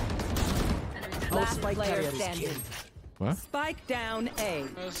 Last spike player carrier is standing. killed. What? Spike down A.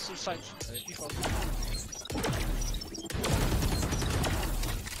 Side. Default.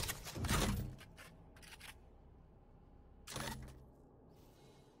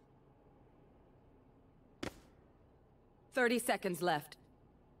 Thirty seconds left.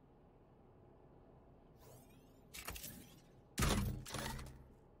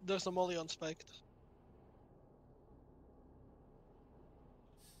 There's a molly on spiked.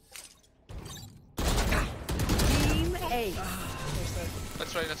 Team A.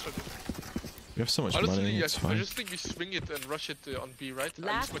 That's right. We have so much Honestly, money. I It's fine. just think we swing it and rush it on B, right?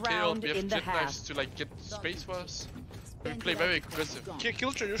 Last I use my KO, round we have in the jet knives half. to like get space for us. We play very aggressive.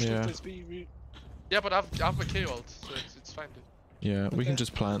 Killjoy usually Yeah. plays B. Yeah, but I have my KO ult, so it's fine, dude. Yeah, we can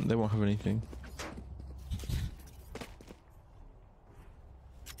just plant. They won't have anything.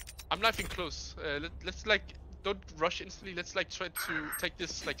 I'm knifing close. Let's like don't rush instantly. Let's like try to take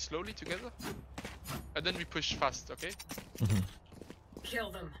this like slowly together, and then we push fast. Okay?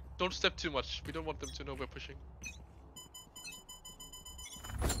 Kill them. Don't step too much. We don't want them to know we're pushing.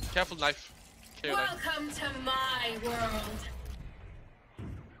 Careful knife. KO knife. Welcome to my world.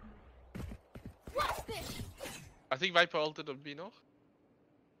 What's this? I think Viper ulted on B, no?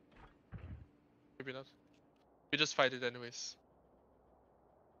 Maybe not. We just fight it anyways.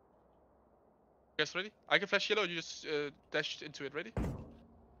 You guys ready? I can flash yellow, you just dash into it. Ready?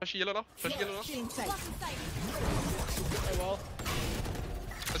 Flash yellow now. Flash yellow now. Hey, well.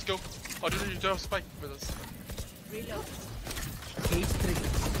 Let's go. Oh, did you have spike with us? Reload.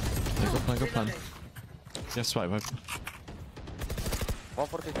 Go plan. Yes, right, Viper.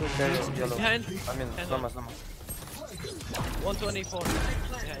 142 there, yellow. Behind. I mean, Slama. 124.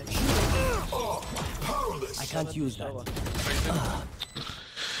 I can't use that.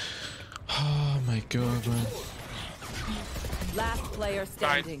 Oh my god, man. Last player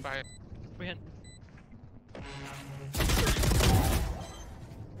standing. Fine. Behind.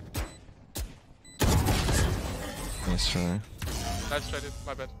 Nice try. Nice try, dude.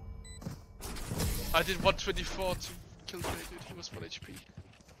 My bad. I did 124 to kill Jay, dude. He was 1 HP.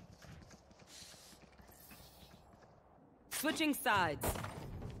 Switching sides.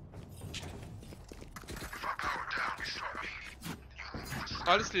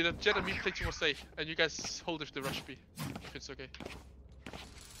 Honestly, the Jet and me play Team A, and you guys hold if they rush B. If it's okay.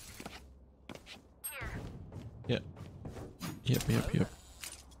 Yep.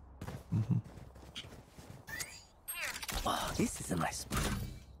 Oh, this is a nice spot.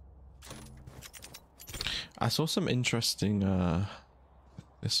 I saw some interesting,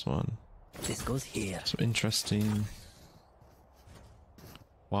 this one. This goes here. Some interesting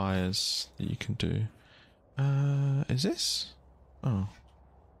wires that you can do. Is this? Oh.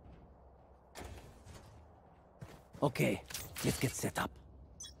 Okay, let's get set up.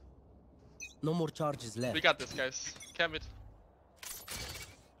 No more charges left. We got this, guys. Cam it.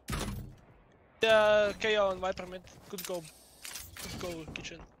 KO and Viper mid. Good go.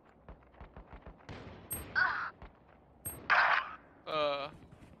 Kitchen.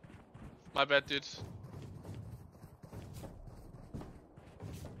 My bad, dude.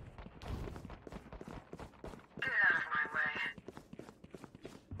 Get out of my way.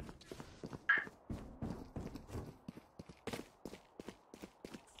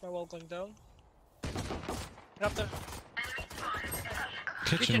 My wall going down. Raptor.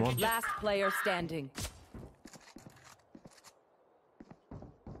 Kitchen one. Last player standing.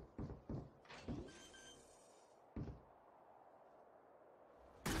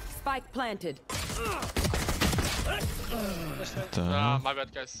 Spike planted. My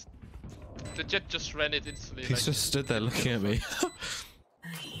bad, guys. The Jet just ran it instantly. He's just stood there looking at me. I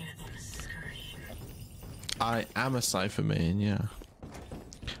hear them scream. I am a Cypher main, yeah.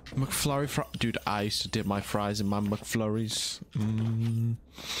 McFlurry dude, I used to dip my fries in my McFlurries.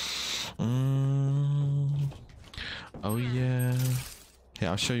 Oh yeah. Here,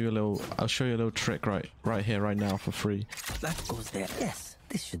 I'll show you a little trick right here, right now for free. That goes there. Yes,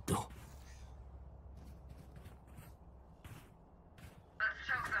 this should do. Let's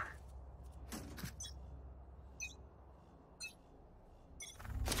choke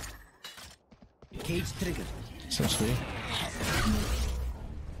them. Cage triggered. So sweet.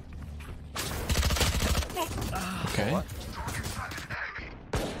 Okay. What?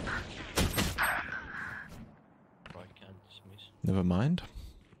 Never mind.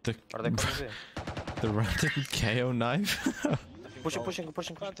 Are they coming in? The random KO knife. Pushing.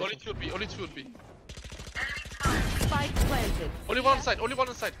 Only two would be. Spike planted. Only one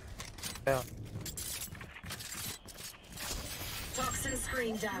on side. Yeah. Toxin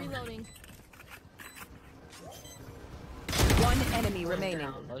screen down. Reloading. One enemy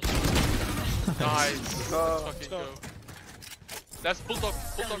remaining. Nice. Let's fucking go. That's Bulldog.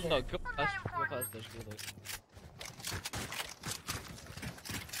 No, go past this.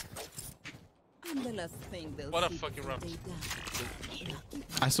 What a fucking run.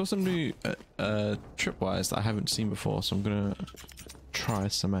 I saw some new tripwires that I haven't seen before, so I'm gonna try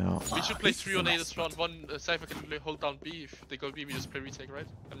some out. We should play 3 on A this round. One Cypher can hold down B. If they go B, we just play retake, right?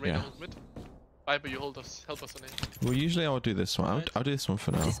 And Reyna hold mid. Viper, you help us on A. Well, usually I'll do this one. I'll do this one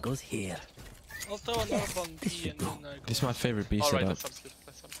for now. This goes here. I'll throw an orb on B and then This is my favorite B setup. Alright, that sounds good.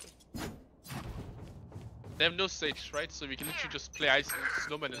 They have no stage, right? So we can literally just play ice and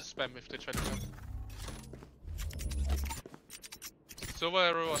snowman and spam if they try to come. Silver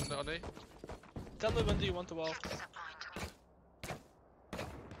arrow on A. Tell me when do you want the wall.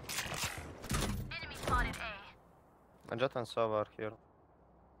 Enemy spotted A. And Jet and Sova are here.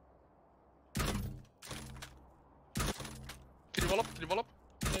 Can you wall up? Can you wall up?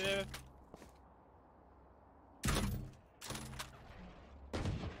 Yeah.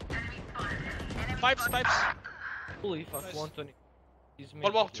 Pipes. Holy fuck, 120. He's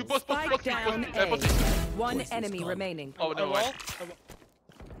One more, two both. Spike down A. One enemy remaining. Oh no, wall.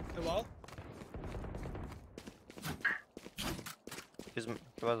 A wall. He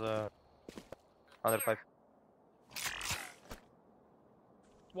was under pipe.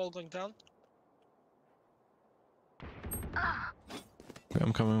 Wall going down. Okay,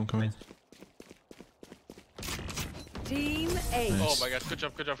 I'm coming. Team A. Nice. Oh my god, good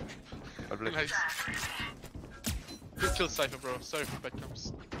job. Nice. Good kill, Cypher, bro. Sorry for bad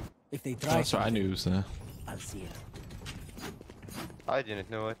comms. If they Oh, try that's right, I knew it was there. I'll see it. I didn't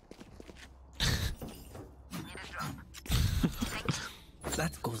know it.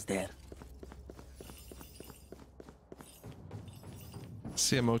 That goes there.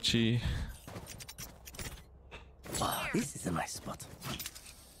 See ya, Mochi. Ah, this is a nice spot.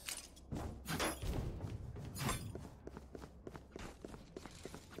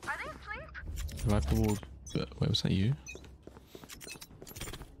 Are they asleep? Viper will... Wait, was that you?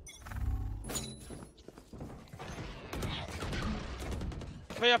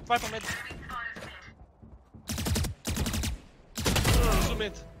 Way up, Viper mid. Zoom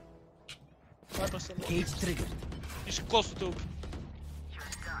mid. Viper still mid. Cage triggered. He's close to tube.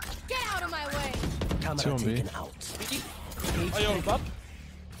 Get out of my way! Two Camera on B. taken out. Cage Are you on triggered. top?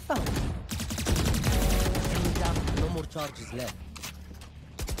 Found. No more charges left.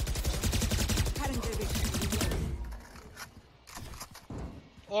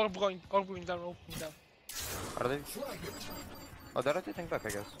 Orb going down, Are they? Oh, they're rotating back, I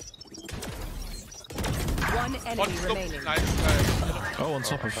guess. One enemy remaining. Nice. Oh, on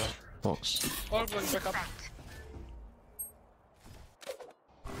top of box. Orb going back up.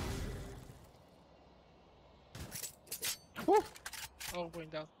 Woo. Orb going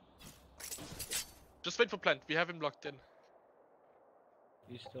down. Just wait for plant. We have him locked in.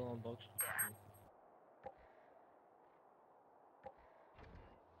 He's still on box.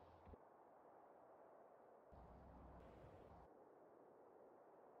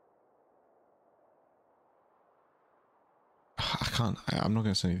 I can't. I'm not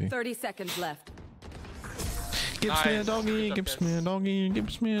gonna say anything. 30 seconds left. Gives me a Nice. doggy, Good job, gives guys. me a doggy,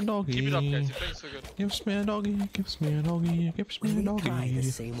 gives me a doggy. Keep it up, guys. You're playing so good. Gives me a doggy, gives me a doggy, gives me a We doggy. try the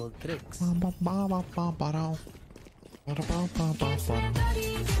same old tricks. Ba-ba-ba-ba-ba-ba-dow. Ba-da-ba-ba-ba-ba-dow.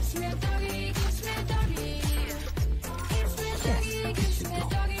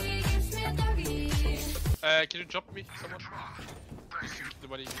 Can you drop me someone? The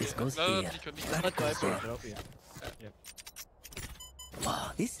money. This goes No, here. Nico. That goes there. Drop you.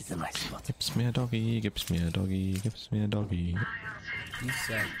 Ah, this is a nice spot. Gives me a doggy, gives me a doggy, gives me a doggy. You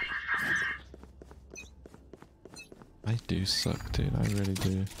said. I do suck, dude. I really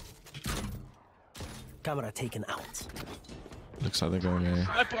do. Camera taken out. Looks like they're going there.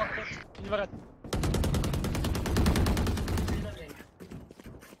 Viper, in the red.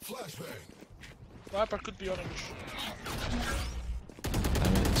 Flashbang. Viper could be orange.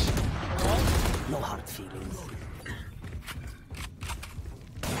 Damn it. No hard feelings.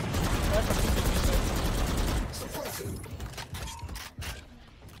 Viper could be Suppressing.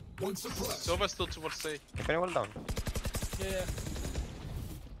 One suppressed. Sova still towards say. If anyone down. yeah.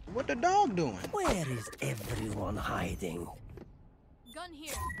 What the dog doing? Where is everyone hiding? Gun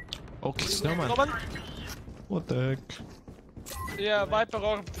here. Okay, snowman. No one? What the heck? Yeah, Viper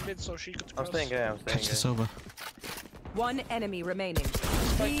orbed mid so she could I'm cross. staying here, I'm staying Catch this here. over. One enemy remaining.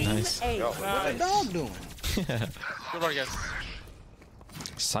 Team Nice. A. Yo. What the dog doing? Good one, guys.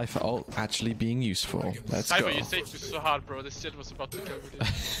 Cypher ult actually being useful. Let's Cypher, go. you saved me so hard, bro. This shit was about to kill me.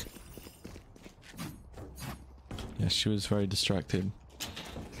 Yeah, she was very distracted.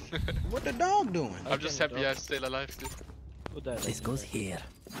 What the dog doing? I'm just happy I stayed alive, dude. Put that. This goes here.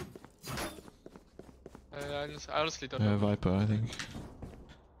 I honestly don't know. Viper, I think.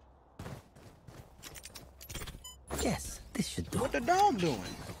 Yes, this should do. What the dog doing?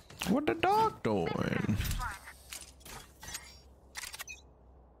 What the dog doing?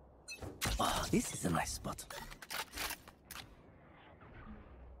 Ah, this is a nice spot.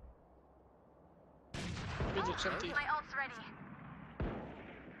 Mid looks empty. My ult's ready.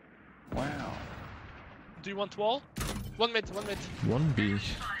 Wow. Do you want wall? One mid. One B.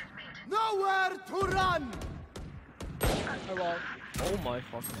 Nowhere to run! Oh my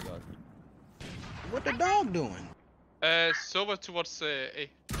fucking god. What the dog doing? Silver towards A.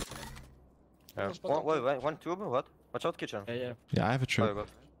 One tube, what? Watch out, kitchen. Yeah. Yeah, I have a Oh, trip. you got.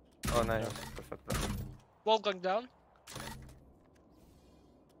 Oh, nice. Perfect, bro. Wall going down.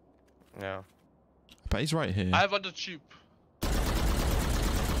 Yeah. But he's right here. I have on the tube.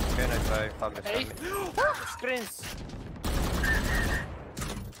 Okay, nice try. Hug this Hey. Screens!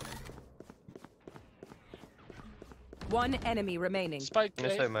 One enemy remaining. Spike Ne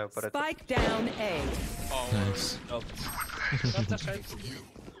A. sai me operate. Spike down A. Oh, Nice. Left side.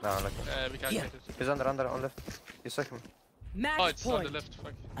 No, look. we can't get it. He's under, on left. You saw him. Match Oh, it's on point. the left.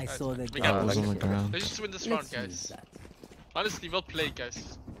 Fuck. I Guys, saw the we Oh, got it was it. on the ground. Let's just win this round, Let's use guys. that. Honestly, well played,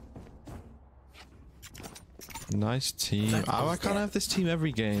 guys. Nice team. Oh, I can't have this team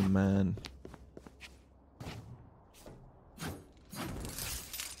every game, man.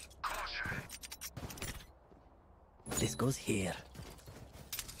 This goes here.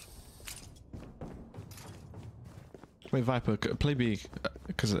 Wait, Viper, play B,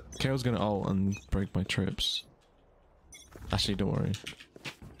 because KO's gonna ult and break my trips. Actually, don't worry.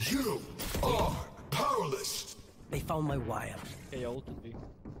 You are powerless. They found my wire. Okay, ulted B.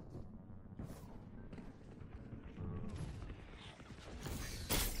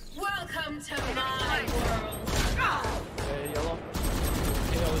 Welcome to my world. Yellow.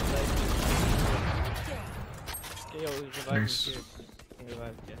 KO is dead. KO is reviving Nice. here.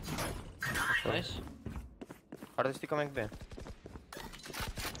 Revived, yeah. Nice. Are they still coming B?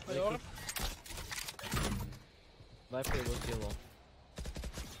 Viper was yellow.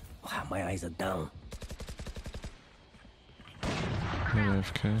 Wow, my eyes are down.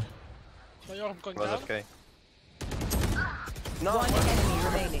 AFK. I'm going Was down. okay. No. One enemy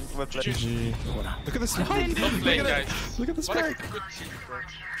remaining. Well played. GG. Look at this spike. Well played, guys. Look at the What a spike. good team, bro.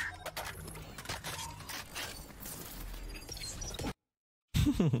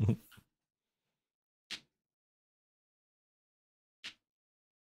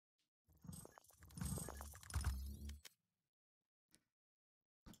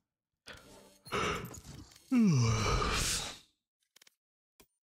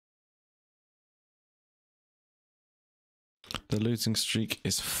 The losing streak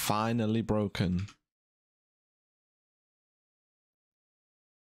is finally broken.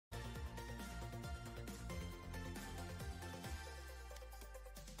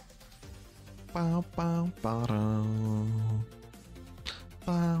 Bow, bow, bow,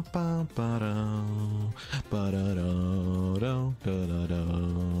 bow, bow, bow,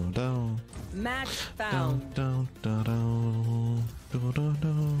 Match found.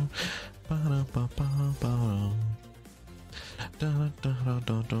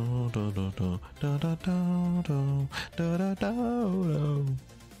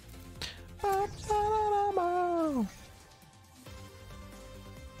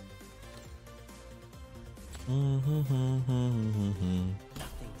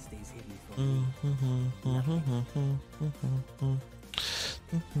 Nothing stays hidden from me.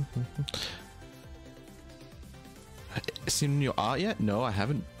 Seen your art yet? No, I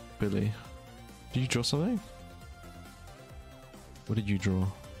haven't, Billy. Did you draw something? What did you draw?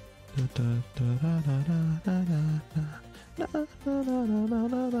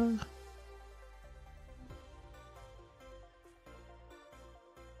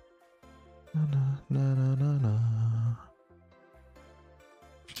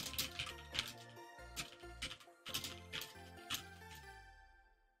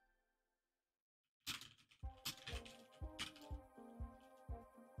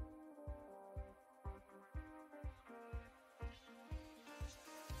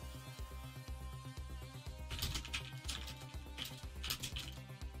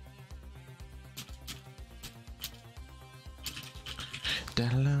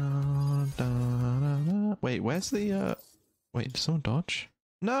 Wait, where's the wait, did someone dodge?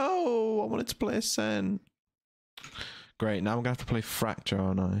 No, I wanted to play Ascent. Great, now I'm gonna have to play Fracture,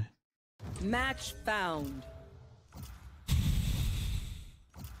 aren't I? Match found.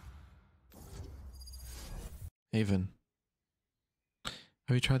 Haven.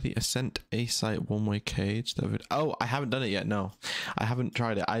 Have you tried the Ascent A-Site one-way cage? Oh, I haven't done it yet, no. I haven't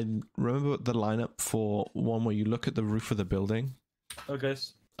tried it. I remember the lineup for one where you look at the roof of the building. Okay.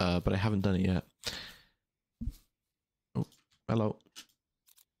 But I haven't done it yet. Oh, hello.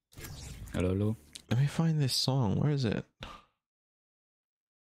 Hello. Let me find this song. Where is it?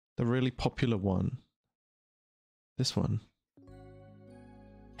 The really popular one. This one.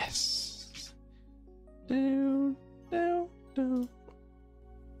 Yes. Do, do, do.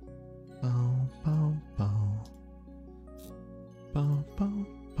 Bow, bow, bow. Bow, bow,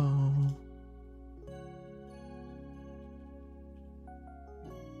 bow.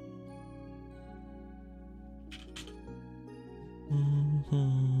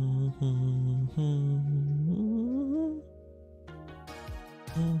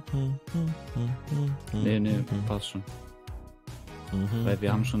 Nee, passt schon. Weil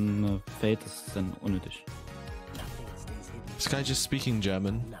wir haben schon Fade, das ist dann unnötig. This guy just speaking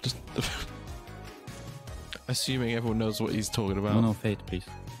German. Just assuming everyone knows what he's talking about. No, Fade, please.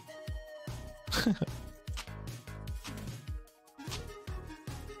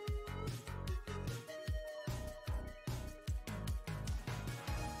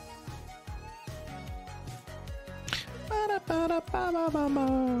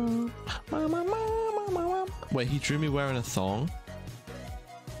 Wait, he drew me wearing a thong?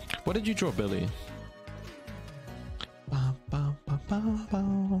 What did you draw, Billy?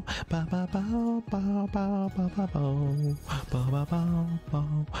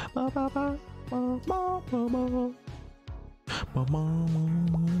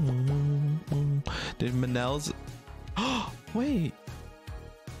 Did Manel's... Wait.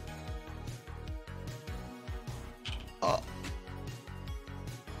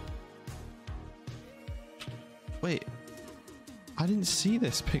 Wait, I didn't see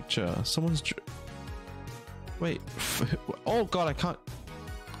this picture. Someone's... Wait, oh god, I can't...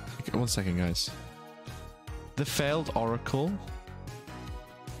 Okay, 1 second, guys. The failed oracle.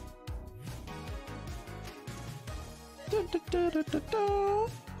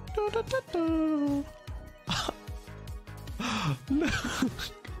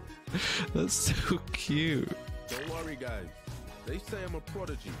 That's so cute. Don't worry, guys. They say I'm a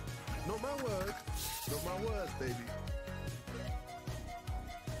prodigy. Not my words. Not my words, baby.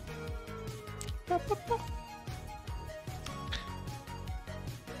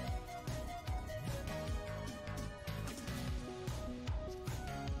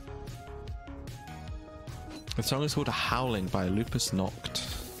 The song is called Howling by Lupus Noct.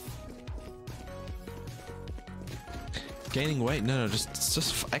 Gaining weight? No, it's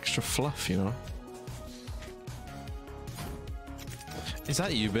just extra fluff, you know. Is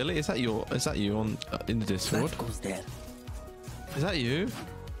that you, Billy? Is that you on in the Discord? Goes there. Is that you?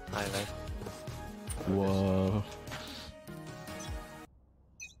 I like. Whoa.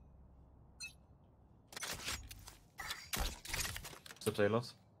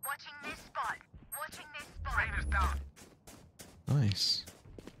 Subtailers. Watching this spot. Watching this spot. Rain is down. Nice.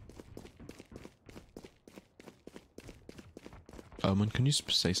 Omen, can you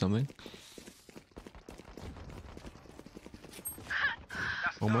say something?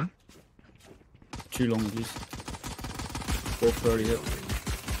 Omen? Too long, please. 430 hit.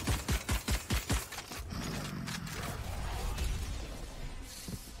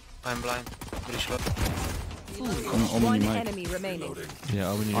 I'm blind. Pretty sure. One enemy remaining. Yeah,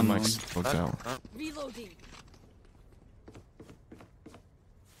 Omen, your mic's bugged out. Reloading.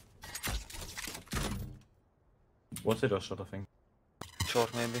 What's it or shot, I think?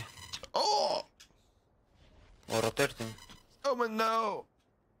 Short, maybe. Oh! Or rotating. Omen, no!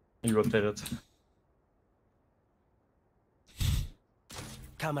 He rotated.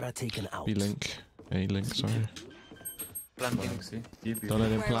 Camera taken out. B-link. A-link, sorry. Planting. See? Don't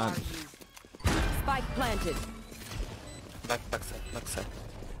let him plant. Spike planted. Backside.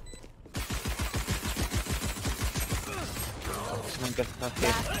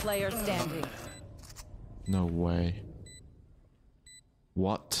 Last player standing. No way.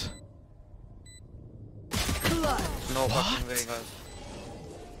 What? No fucking way, guys.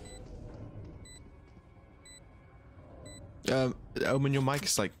 Omen, your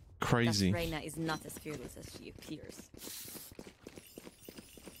mic's like crazy. That Reyna is not as fearless as she appears.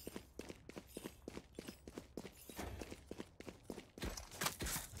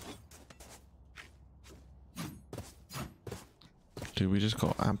 Dude, we just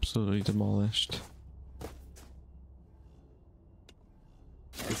got absolutely demolished.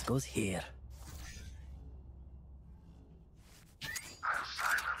 This goes here.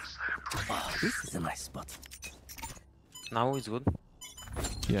 Oh, this is a nice spot. Now it's good.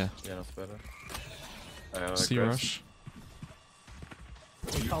 Yeah. Yeah, that's better. See rush.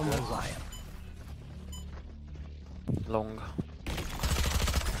 They found my wire. Long.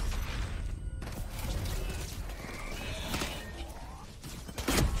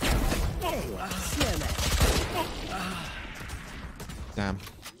 Damn.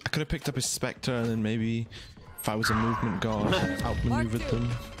 I could have picked up his Spectre and then maybe if I was a movement guard, outmaneuvered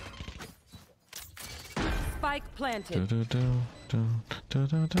them. Spike planted.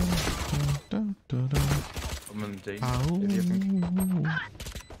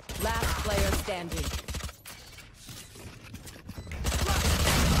 Last player standing.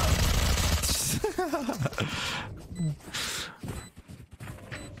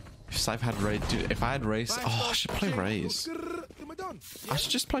 If I've had Raze, dude, if I had Raze, oh, I should play Raze. I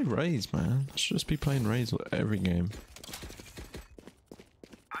should just play Raze, man. I should just be playing Raze every game.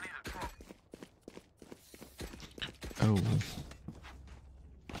 Oh.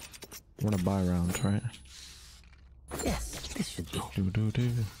 Want to buy round, right? Yes, this should do.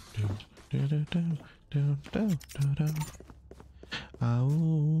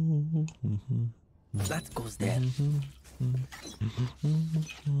 That goes there.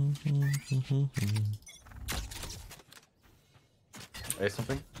 Say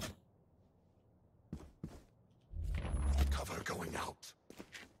something? Cover going out.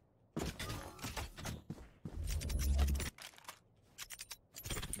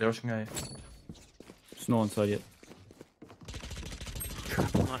 They're rushing A. There's no one inside yet.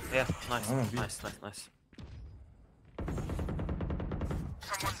 Yeah, nice, Oh, nice, nice, nice.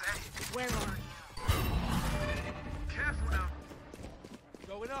 Where are you? Careful now.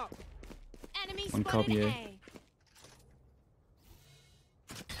 Going up. Enemy One spotted copy, A.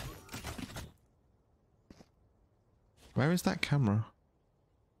 Where is that camera?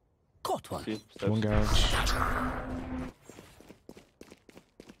 Caught one. One garage.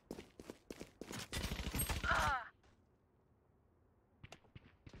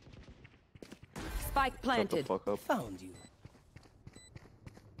 Spike planted. Found you.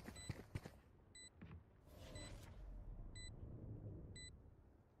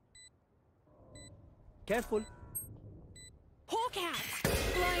 Careful. Hawk out.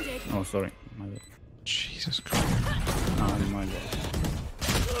 Blinded. Oh, sorry. My bad. Jesus Christ. Oh, my bad.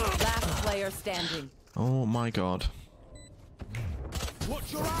 Last player standing. Oh my god.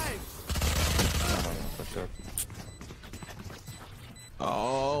 Watch your eyes.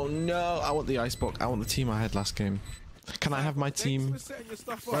 Oh no, I want the icebox. I want the team I had last game. Can I have my team?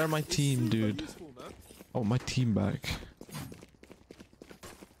 Where are my team, dude? I want my team back.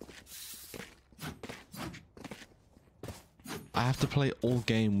 I have to play all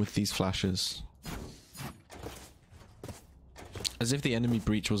game with these flashes. As if the enemy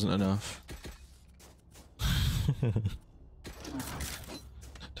breach wasn't enough.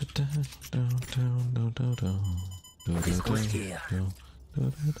 This goes here.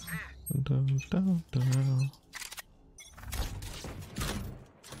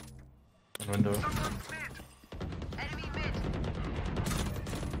 Window.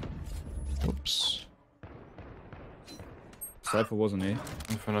 Oops. Cypher wasn't here.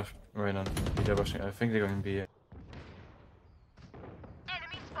 In front of Reyna. They're rushing. I think they're going to be. Enemy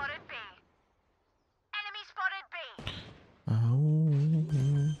spotted B. Enemy spotted B.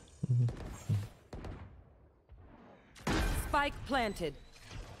 Spike planted.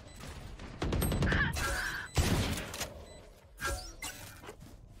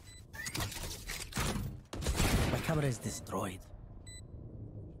 My camera is destroyed.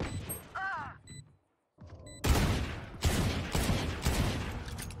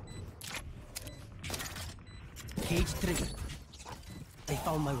 Cage triggered. They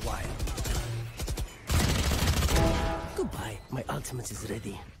found my wire. Goodbye. My ultimate is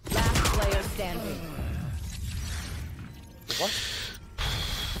ready. Last player standing. What?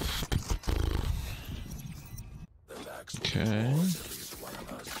 Okay.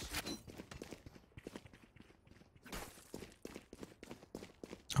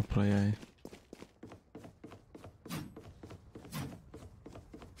 I'll play A.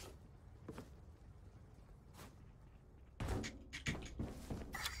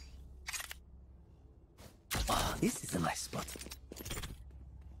 Oh, this is a nice spot.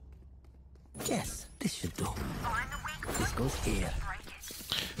 Yes, this should do. This goes here.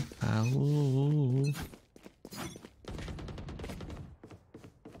 Ow.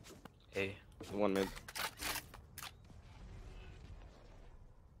 A. One mid.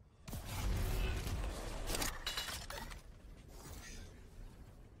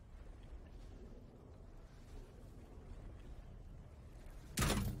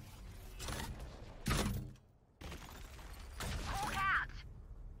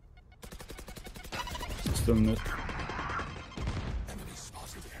 Still mid.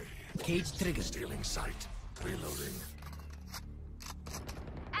 Cage triggered. Stealing sight. Reloading.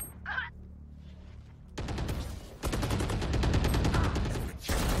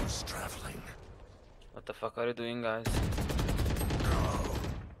 Shadows traveling. What the fuck are you doing, guys?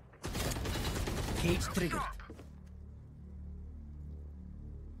 Cage triggered.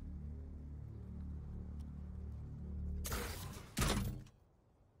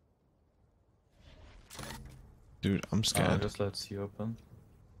 Dude, I'm scared. Just let's see open.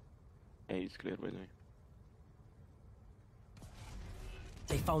 A is clear, by the way.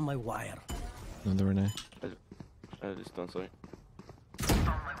 They found my wire. Another Renee. This done, sorry.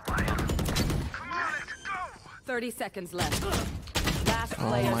 30 seconds left. Last Oh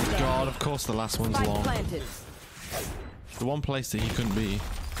player my standing. god, of course the last one's Spike long. planted. The one place that he couldn't be.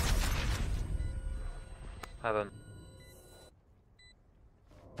 Heaven.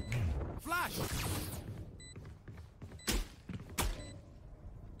 Flash!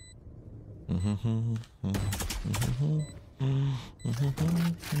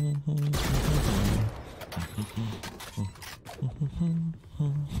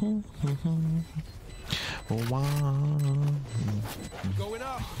 Going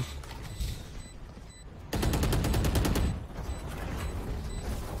up.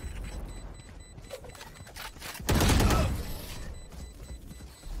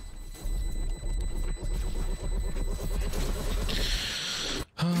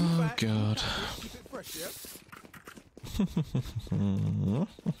 Oh god. Keep it fresh, yeah?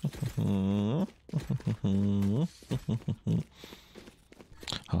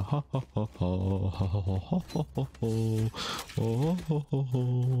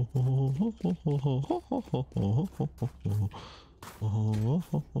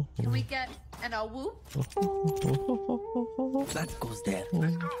 Can we get an whoop? That goes there.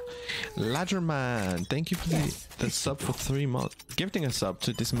 Ladgerman, thank you for the sub for 3 months. Gifting a sub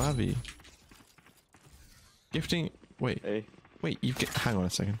to Dismavi. Gifting. Wait. Hey. Wait, hang on a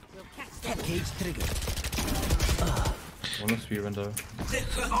second. Cage trigger. One of 3 window.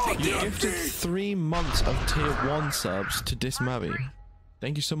 You gifted 3 months of tier 1 subs to Dismavi.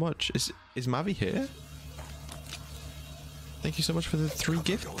 Thank you so much. Is Mavi here? Thank you so much for the 3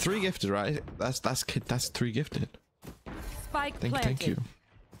 gifted, right? That's 3 gifted. Spike Thank you.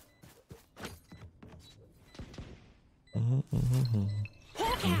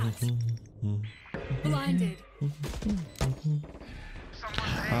 Blinded.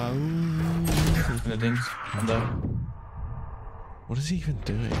 What is he even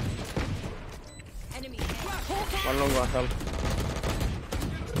doing? Enemy. One long one help.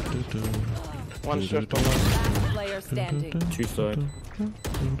 One shift on one. Last player standing. 2 side.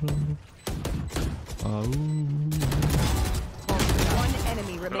 One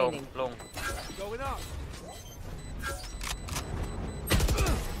enemy remaining. Long. Going up.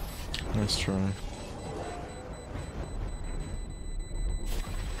 Nice try.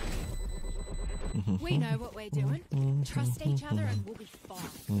 We know what we're doing. Trust each other and we'll be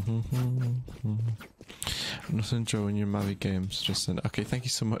fine. I'm not enjoying your Mavi games. Just send. Okay, thank you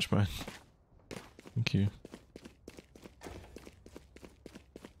so much, man. Thank you.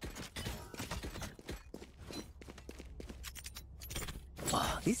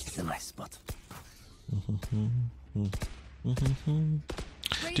 Oh, this is a nice spot.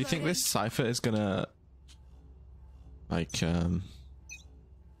 Do you think this cipher is gonna like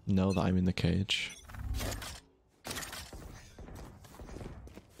know that I'm in the cage?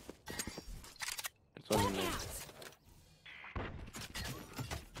 It's on me.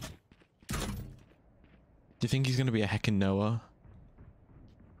 Do you think he's gonna be a heckin' Noah?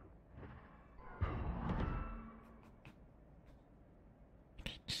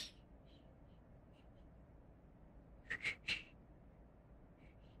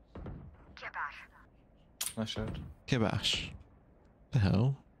 I showed. Kibash. The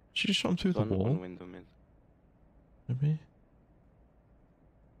hell? She just shot him through the wall? One window mid. Maybe?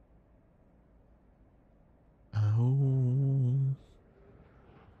 Oh.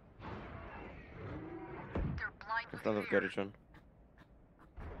 In front of garage one.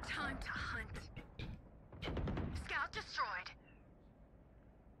 Time to hunt. Scout destroyed.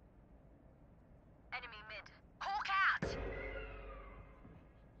 Enemy mid. Hawk out.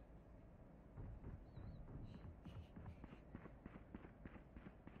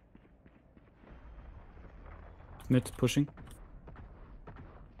 Mid pushing.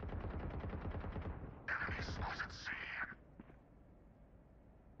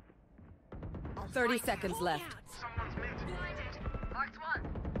 30 seconds left. Someone's mid. Blinded. Marked one.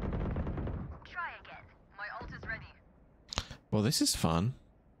 Try again. My ult is ready. Well, this is fun.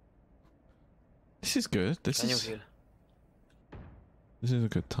 This is good. This is a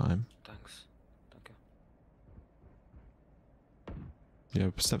good time. Thanks. Thank you.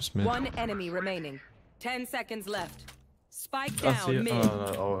 Yeah, steps mid. One enemy remaining. 10 seconds left. Spike I see down it. mid.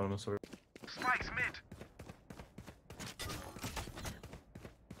 Oh, no, sorry. Spike's mid.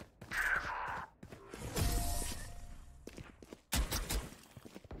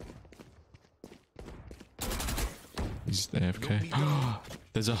 He's AFK.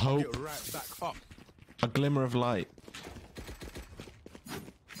 There's a hope. Get right back up. A glimmer of light.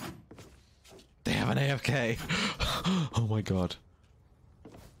 They have an AFK. Oh my god.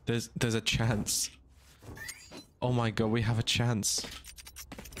 There's a chance. Oh my god, we have a chance.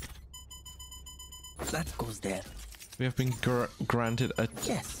 That goes there. We have been granted a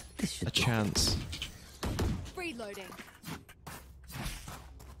chance. Reloading.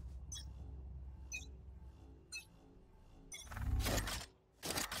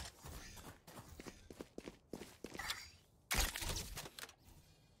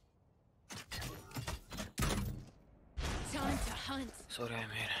 Sorry, I'm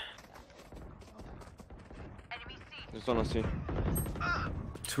here. There's one on C.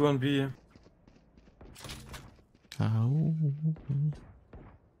 2 on B. Ow.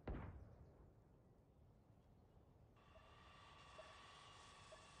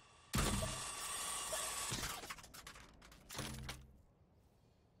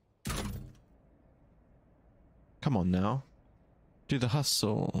 Come on now. Do the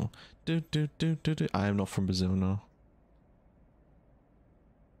hustle. Do. I am not from Brazil, no.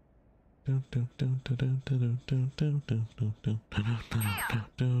 One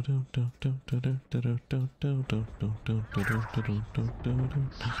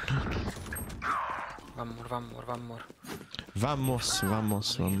more. Vamos. One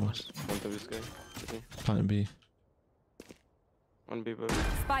to this guy. Okay. Plant B. One B, bro.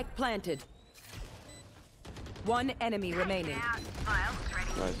 Spike planted. One enemy remaining.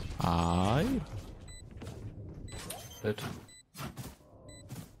 Nice. Aye. Dead.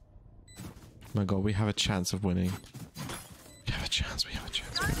 My god, we have a chance of winning. We have a chance.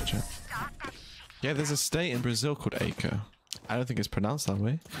 Yeah, there's a state in Brazil called Acre. I don't think it's pronounced that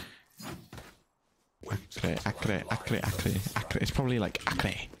way. Acre. It's probably like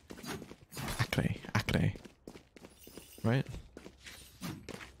Acre. Right?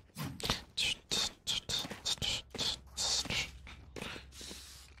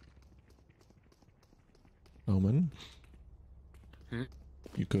 Omen?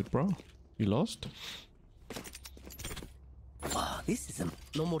 You good, bro? You lost? Ah, this is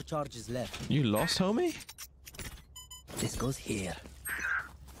no more charges left. You lost, homie? This goes here.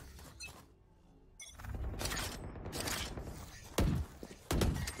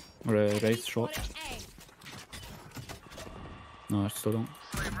 Raise short. No, it's still don't.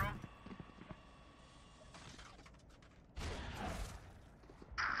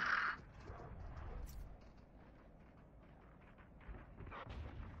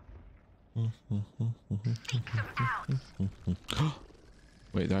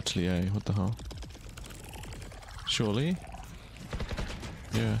 Wait, they're actually A. What the hell? Surely?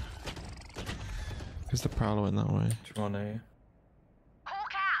 Yeah. Because the Prowler went that way. One A.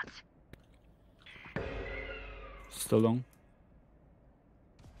 Still long.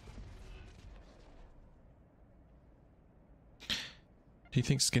 Do you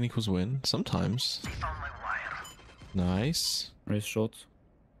think skin equals win? Sometimes. Nice. Raise short.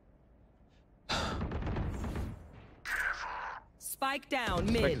 Spike down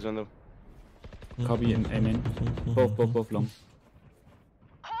Spike mid. is window. Copy and aim in. Both long.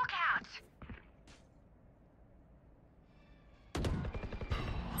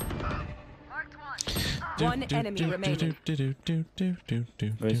 One enemy remaining.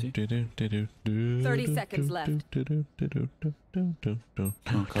 30 seconds left.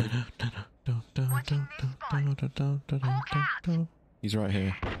 He's right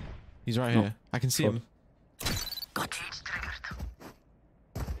here. He's right here. I can see him.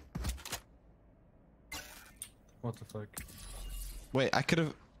 What the fuck? Wait, I could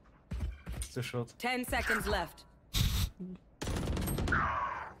have. Still short. 10 seconds left.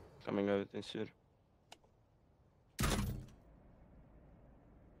 Coming out in sure.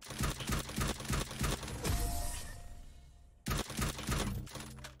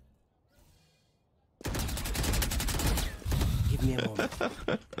 Give me a moment.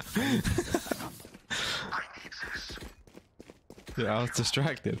 Dude, I was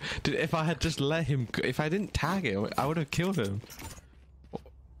distracted. Dude, if I had just let him, if I didn't tag him, I would have killed him.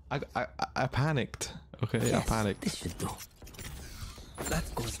 I panicked. Okay, Yes, I panicked. This should do. That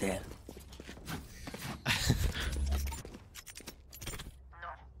goes there.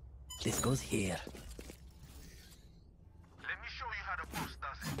 This goes here.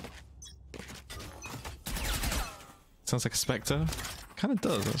 Sounds like a Spectre. Kind of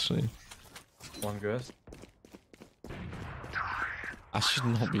does, actually. One goes. I should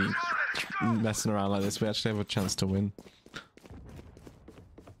not be messing around like this. We actually have a chance to win.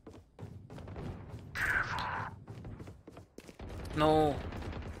 No.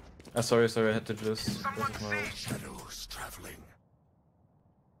 Sorry, I had to just. This is my role. Shadows traveling.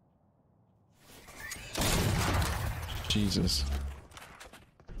 Jesus.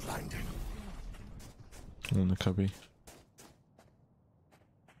 Blinding. And the cubby.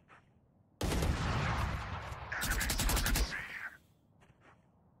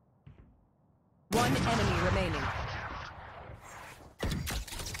 One enemy remaining.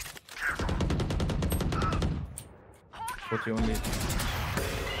 What you only.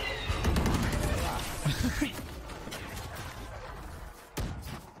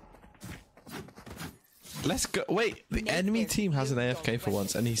 Let's go. Wait, the enemy team has an AFK for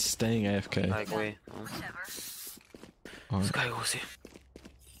once, and he's staying AFK. Like we. Alright. Sky Uzi.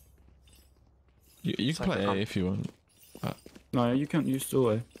 You can play A if you want. No, you can't use the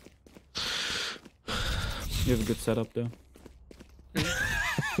way. You have a good setup there.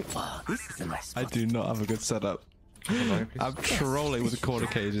 Oh, this is a nice I do not have a good setup. I'm trolling with the corner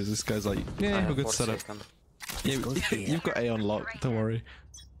cages. This guy's like, yeah, I have a good setup. Yeah, you've got A on lock. Don't worry.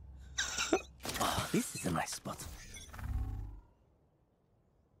 Oh, this is a nice spot.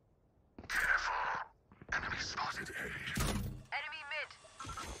 Enemy spotted A. Enemy mid.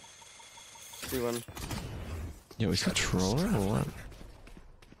 C1. Yo, is he trolling or what?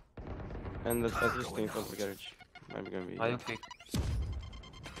 And that's just in front of the garage. Might be gonna be. I okay.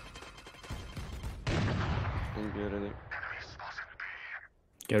 Didn't be ready.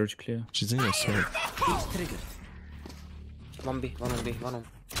 Garage clear. She's in your smoke. Cage triggered. 1B, 1 on B, 1 on.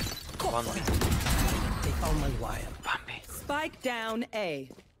 One. They found my wire. 1B. Spike down A.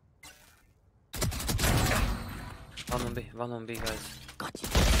 1 on B, guys. Got you.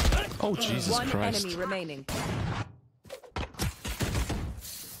 Oh Jesus One Christ! enemy remaining.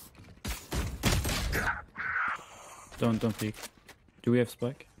 Don't peek. Do we have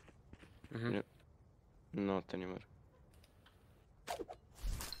spike? Yep. Not anymore.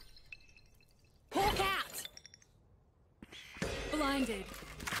 Hawk out! Blinded.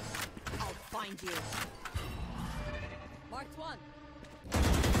 I'll find you. Marked one.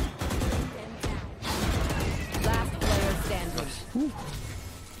 Them down. Last player standing.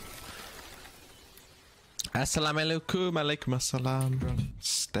 Assalamu alaikum, alaikum assalam.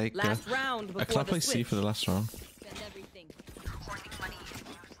 Steak. Last round before Can I play the C switch. for the last round? Spend everything.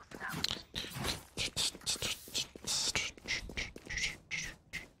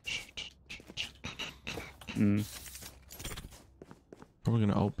 Probably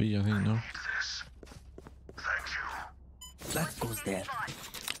gonna ult B, I think, no? That goes there.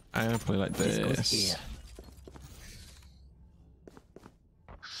 I'm gonna play like This goes this. here.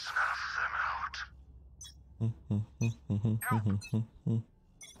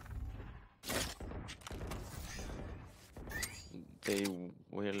 They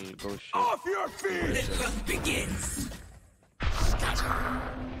will go shit. Off your feet! The hunt begins.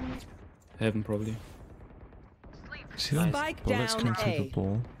 Heaven probably. See those Spike bullets down come through the A.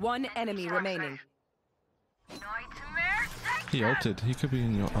 ball? One enemy remaining. He ulted. He could be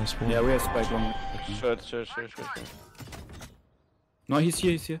in your ice ball. Yeah, we have spike long. Short. No, he's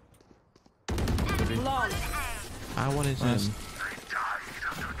here. Long. I wanted Nice. him.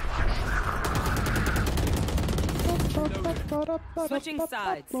 Switching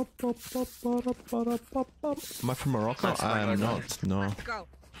sides. Am I from Morocco? I am not. No. Go.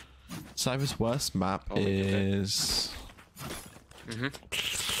 Cyber's worst map is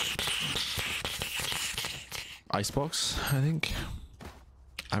Icebox, I think.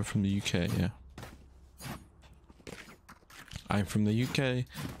 I'm from the UK, yeah. I'm from the UK.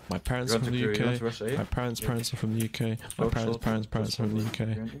 My parents are from the UK. My parents are from the UK. My parents are from the UK.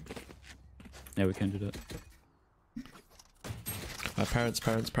 Yeah, we can do that. My parents are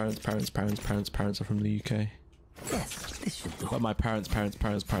from the UK. Yes, this should do. But my parents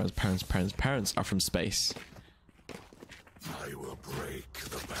are from space. I will break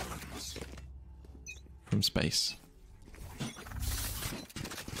the balance. From space.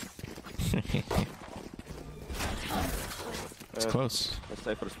 It's close. Let's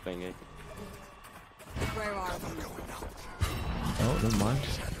try for playing A. Where are we? Oh, never mind.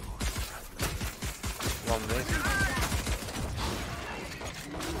 1B.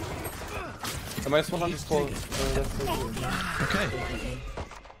 Am I 104? Okay.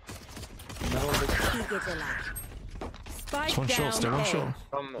 Spike It's one down shot, still one A. shot.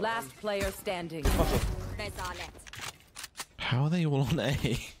 Last player standing. How are they all on A?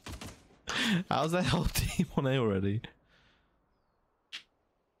 How's that whole team on A already?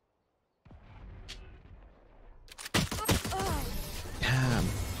 Damn.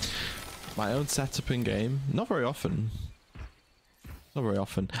 My own setup in game. Not very often. Not very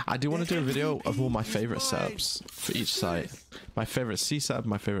often. I do want to do a video of all my favorite setups for each site. My favorite C setup,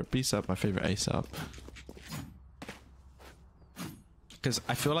 my favorite B setup, my favorite A setup. Because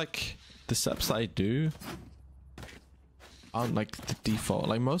I feel like the setups that I do aren't like the default.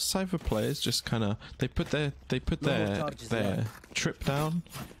 Like most Cypher players just kind of they put their trip down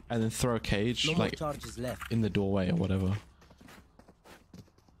and then throw a cage like in the doorway or whatever.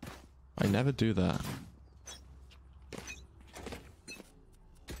 I never do that.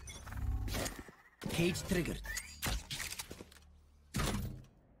 Cage triggered.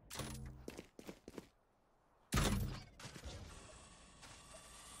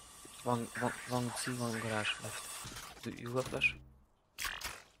 One C, one garage left. Do you have flash?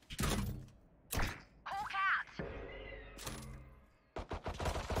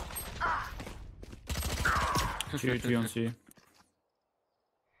 Three on C.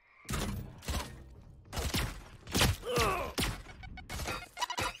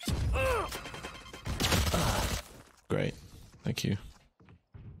 Great. Thank you.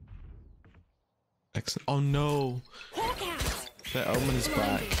 Excellent. Oh no! Their Omen is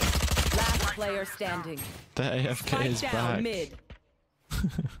back. Last player standing. Their AFK is Spike back. down mid.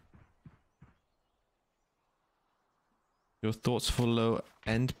 Your thoughts for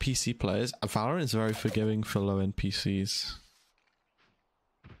low-end PC players? Valorant is very forgiving for low-end PCs.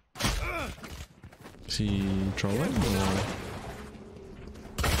 Is he trolling or?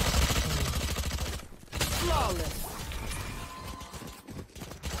 Flawless.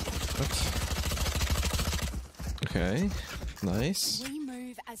 What? Okay. Nice. We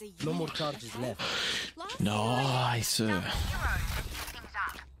move as a unit. No more charges left. Nice.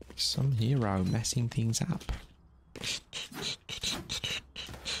 Some hero messing things up.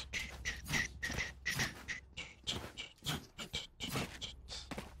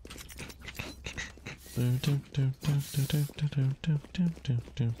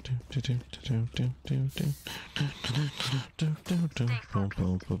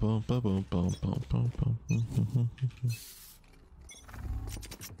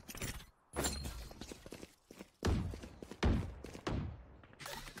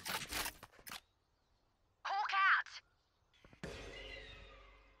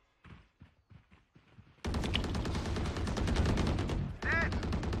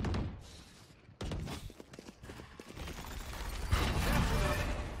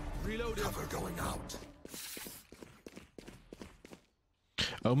 Cover going out.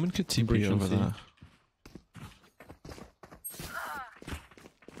 Omen could TP over there.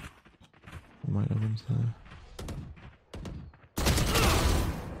 My Omen's there.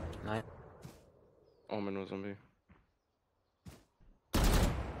 Nice. Omen was on B.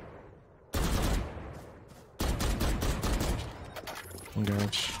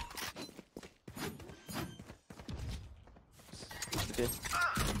 Garage. Okay.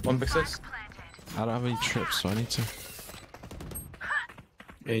 1 big 6. I don't have any trips, so I need to.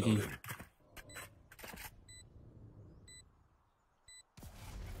 80.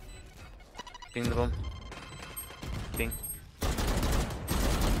 Ping the bomb. Ping.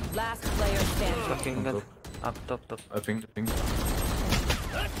 Last player standing. Fucking dead. Up, top. I pinged.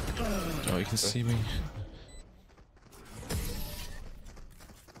 Oh, you can see me.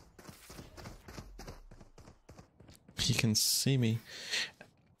 He can see me.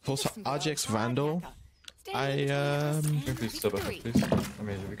 Also, RGX Vandal. Can you please stop us, please? I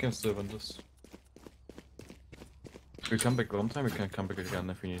mean, we can still win this. We come back one time, we can come back again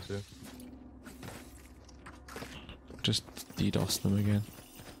if we need to. Just DDoS them again.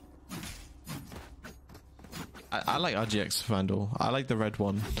 I like RGX Vandal. I like the red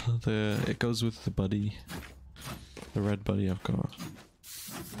one. It goes with the buddy. The red buddy I've got.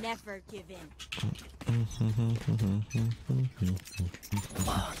 Never give in.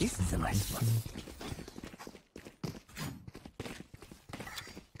 Wow, this is a nice one.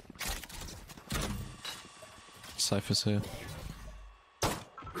 Cypher's here.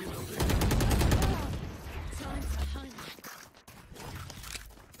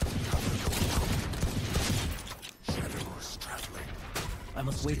 I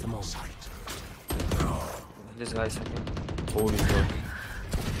must wait a moment. This guy's second. Holy fuck.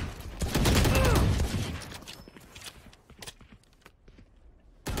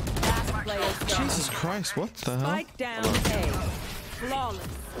 Jesus Christ, what the hell? Spike down A. Flawless.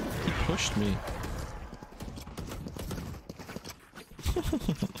 He pushed me.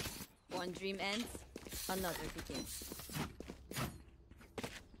 One dream ends, another begins.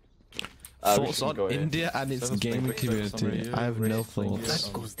 Thoughts on India and its gaming community? I have no thoughts.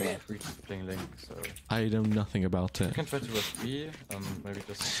 That goes there. Playing Link, so I know nothing about you it. can try to rush B, maybe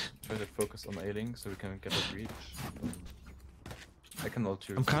just try to focus on A-Link so we can get a reach. I can ult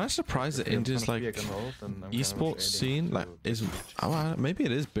too. I'm kind of surprised that India's like esports scene like is maybe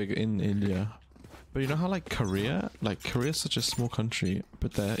it is big in India, but you know how like Korea's such a small country,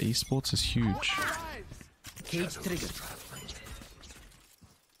 but their esports is huge. Cage trigger.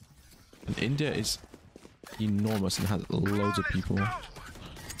 And India is enormous and has loads of people.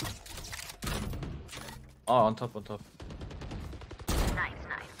 Oh, on top. Nice.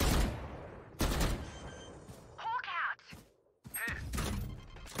 Hawk out.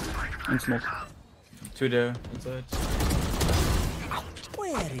 And smoke. 2 there, inside.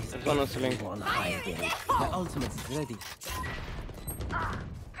 Where is There's one on ceiling. on high again? My ultimate is ready.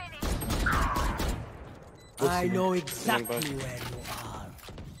 I know exactly where you are.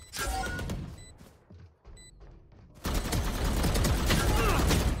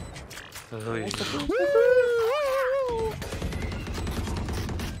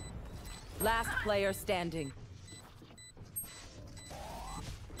 Last player standing.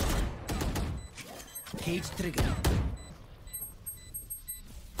 Cage trigger.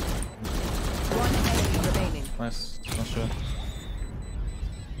 One enemy remaining. Nice. Not sure.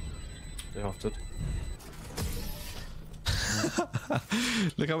 They hopped it.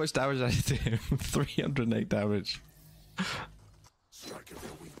 Look how much damage I did to him. 308 damage.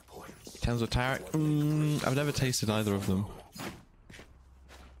 Thames or Tarek? I've never tasted either of them.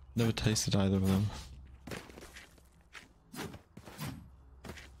 Never tasted either of them.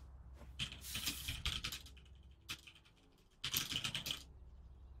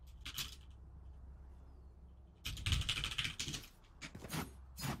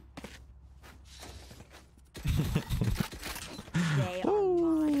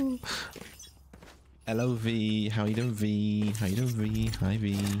 Ooh. Hello V, how you doing V? How you doing V? Hi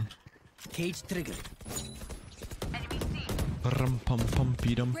V. Cage trigger. Rum pum pum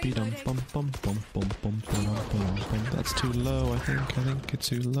dum dum pum pum pum pum pum pum. That's too low, I think. I think it's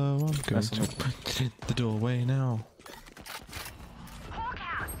too low. I'm going to hit the doorway now.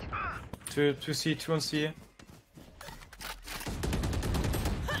 2C, 2 on C.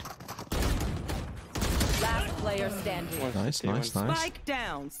 Last player standing. Nice, nice, nice. Spike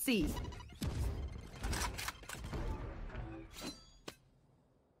down, C.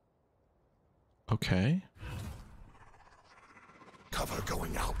 Okay. Cover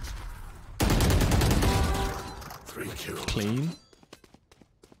going out. 3 kills. Clean.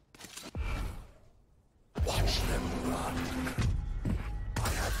 Watch them run. I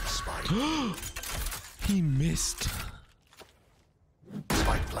have the spike. He missed.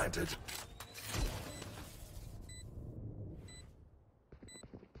 Spike planted.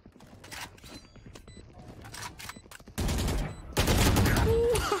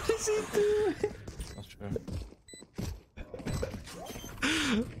 What is he doing? Not sure.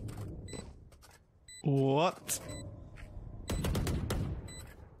 What?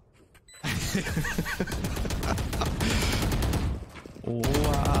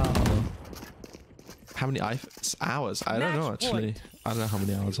 Wow. How many hours? I don't know actually. I don't know how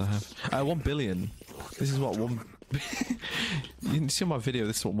many hours I have. 1 billion. This is what 1... You can see on my video,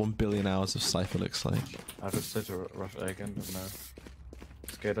 this is what 1 billion hours of Cypher looks like. I just said to rush A again, then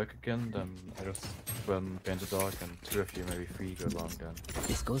Skater again, then I just run acrethedog and 2 of you, maybe 3 go long then.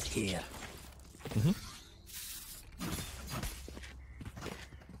 This goes here.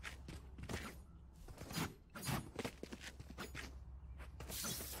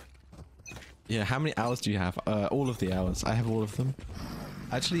 Yeah, how many hours do you have? All of the hours. I have all of them.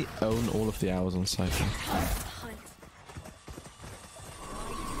 I actually own all of the hours on Cypher.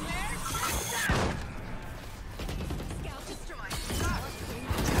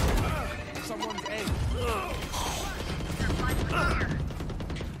 Someone's A.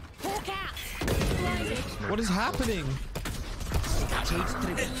 What is happening? The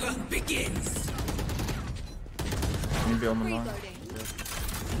hunt begins. Maybe on the line.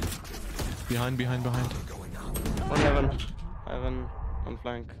 Behind. One heaven on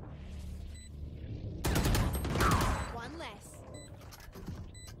flank. One less.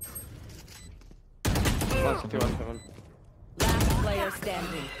 Last 2 on heaven. Last player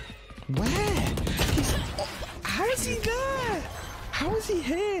standing. Where? How is he there? How is he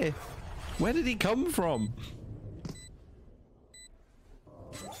here? Where did he come from?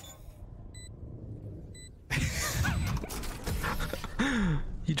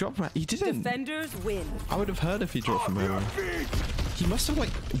 He dropped from... He didn't. Defenders win. I would have heard if he dropped from here. He must have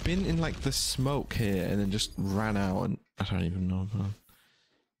like been in like the smoke here and then just ran out and... I don't even know. Man.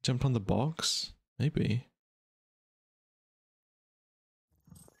 Jumped on the box? Maybe.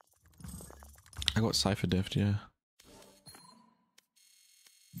 I got Cypher diffed, yeah.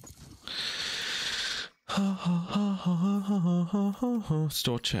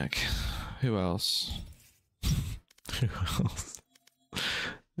 Store check. Who else? Who else?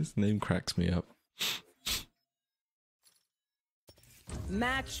 This name cracks me up.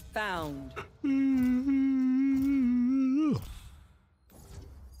 Match found.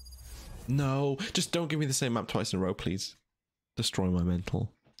 No, just don't give me the same map twice in a row, please. Destroy my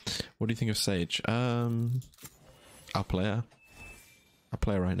mental. What do you think of Sage? I'll play her. I'll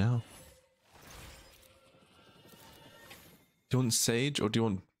play her right now. Do you want Sage or do you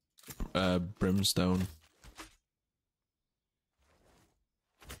want Brimstone?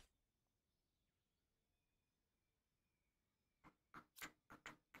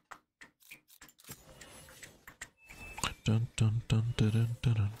 Dun dun dun dun dun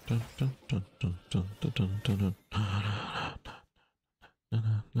dun dun dun dun dun dun dun dun.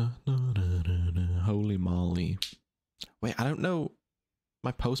 Holy moly. Wait, I don't know.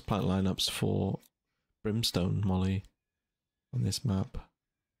 my post plant lineups for Brimstone Molly on this map.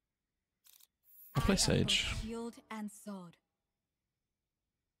 I'll play Sage. Shield and sword.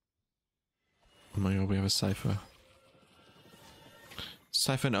 Oh my god, we have a Cypher.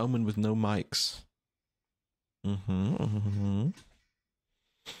 Cypher and Omen with no mics.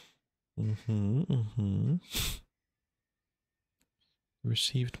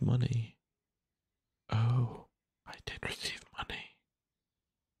 Received money. Oh, I did receive money.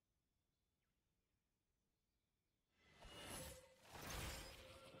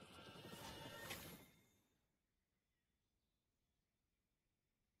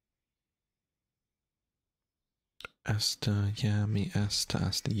 Asta yummy,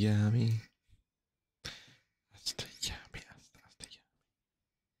 asta yummy. Asta yummy, asta yummy.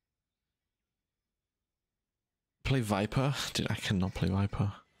 Play Viper? Dude, I cannot play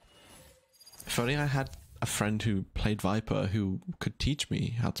Viper. If only I had a friend who played Viper who could teach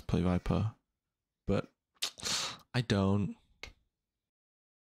me how to play Viper. But I don't.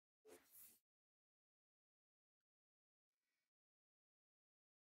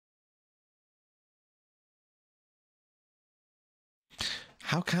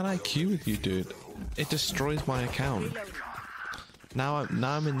 How can I queue with you, dude? It destroys my account. Now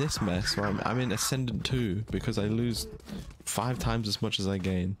I'm in this mess where I'm in Ascendant 2 because I lose 5 times as much as I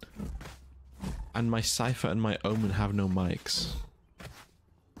gain. And my Cypher and my Omen have no mics.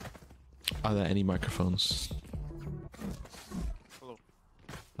 Are there any microphones? Hello.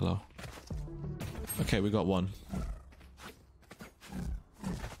 Hello. Okay, we got one.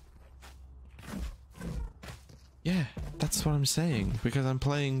 Yeah, that's what I'm saying, because I'm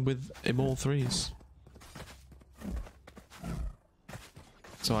playing with Immortal 3s.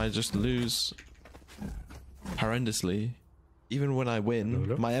 So I just lose horrendously. Even when I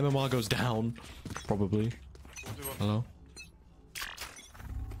win, my MMR goes down, probably. Hello?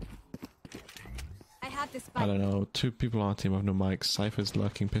 I have this I don't know, 2 people on our team have no mics. Cypher's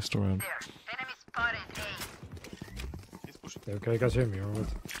lurking pistol around. Okay, you guys hear me or what?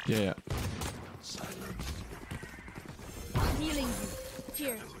 Yeah. Healing you.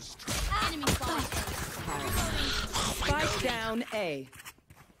 Here. Enemy spotted. Spike down A.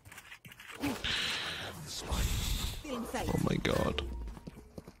 Oh my god.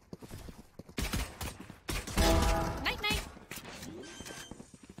 Night night.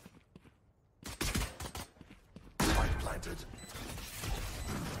 Spike planted.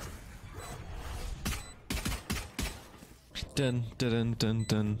 Dun dun dun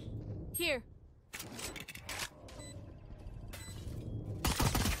dun. Here.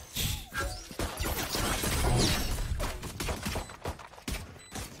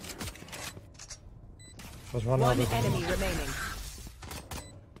 There's one enemy remaining.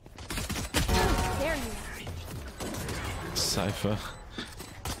 There you Cypher.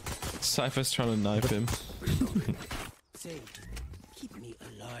 Cypher's trying to knife him. Say, keep me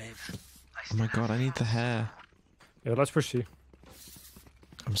alive. Oh my god, I need the hair. Yeah, let's push C.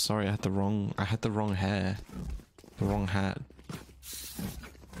 I'm sorry, I had the wrong hair. The wrong hat.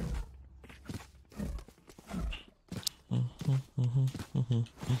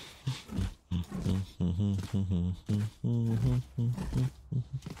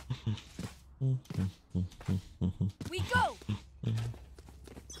 We go.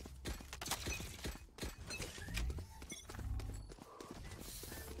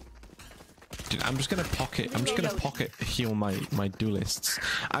 Dude, I'm just gonna pocket heal my duelists.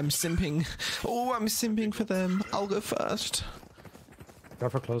 I'm simping. Oh, I'm simping for them. I'll go first. Go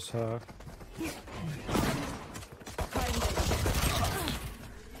for close.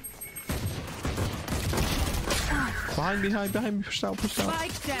 Behind me, push out.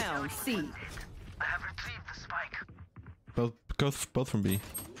 Spike down, C. I have retrieved the spike. Both from B.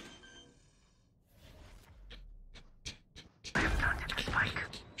 I have planted the spike.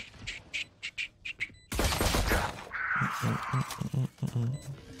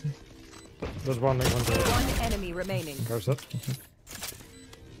 There's one there. One enemy remaining. Goes that.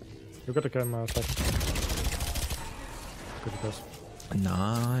 You got the camera second. Good guess.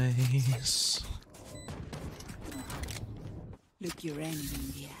 Nice. Look your enemy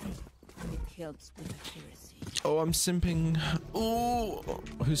in the eye. It helps with accuracy. Oh, I'm simping. Oh,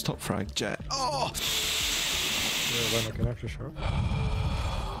 who's top frag? Jet. Oh. Yeah, then I can actually show.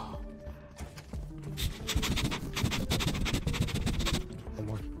 One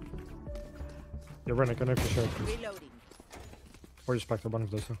more. Yeah, Ren, I can actually show. Reloading. Or you Spectre, one of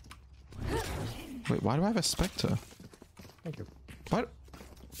those two. Wait, why do I have a Spectre? Thank you. What?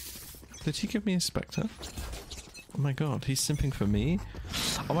 Did he give me a Spectre? Oh my god, he's simping for me?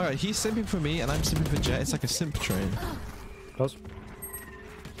 Oh my god, he's simping for me and I'm simping for Jet. It's like a simp train. Close.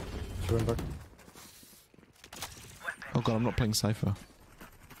 Two in back. Oh god, I'm not playing Cypher.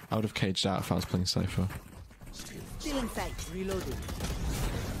 I would have caged out if I was playing Cypher. Still in sight. Reloading.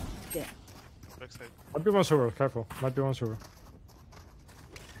 There. Backside. Might be one server, careful. Might be one server.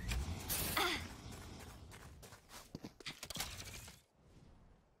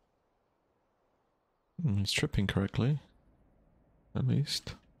 He's tripping correctly. At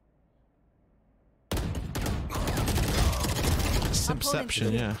least.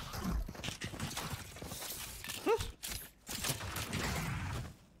 Subception, yeah.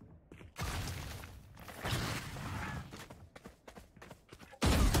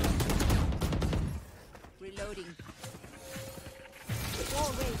 Reloading.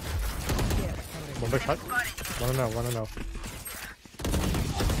 One back side. One and out.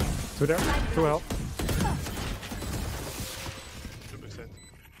 Two there. Two help. Two backside.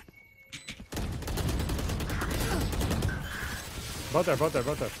 Both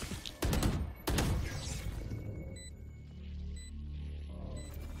there.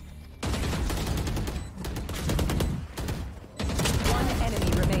 One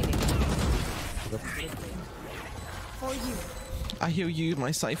enemy remaining. For you. I hear you,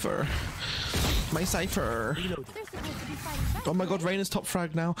 my Cypher. My Cypher. They're supposed to be fighting back. Oh my god, Reyna's top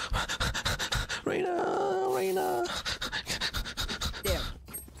frag now. Reyna. There.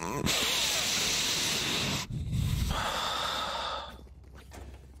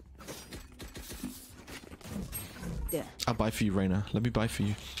 There. I'll buy for you, Reyna. Let me buy for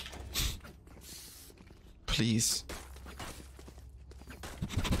you. Please.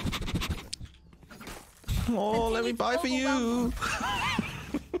 Oh, let me buy for you.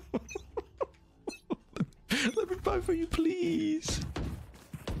 Let me buy for you, please.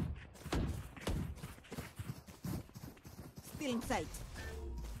 Still in sight.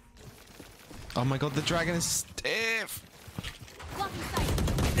 Oh my god, the dragon is stiff. Blocking sight.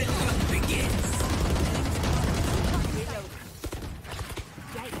 The hunt begins. Reload.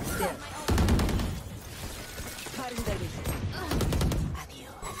 Yikes. There. Cutting the vision.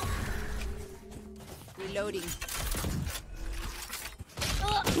 Reloading.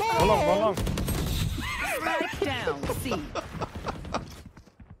 One long. Spike down. C.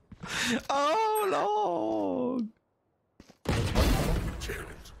 Oh, Lord.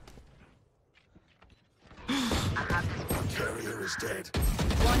 Carrier is dead.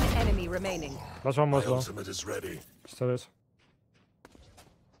 One enemy remaining. Last one was My low. ultimate is ready. Still is.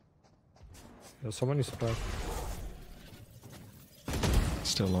 Yeah, someone needs to play.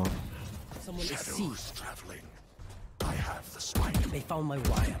 Still long. Someone is C. Shadows traveling. I have the spike. They found my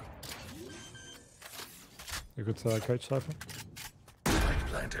wire. You could cage Cypher. Spike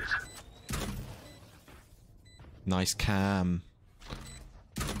planted. Nice cam.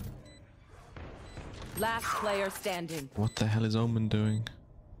 Last player standing. What the hell is Omen doing?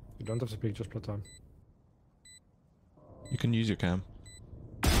 You don't have to peek, just play time. You can use your cam.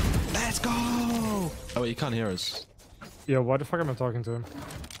 Let's go! Oh wait, you can't hear us. Yeah, why the fuck am I talking to him?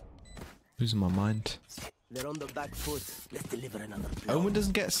 Losing my mind. They're on the back foot. Let's deliver another blow. Omen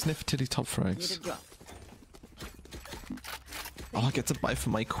doesn't get sniffed till he top Need a frags. drop. Oh, I get to buy for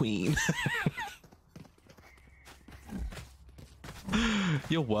my queen.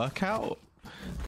 Your workout?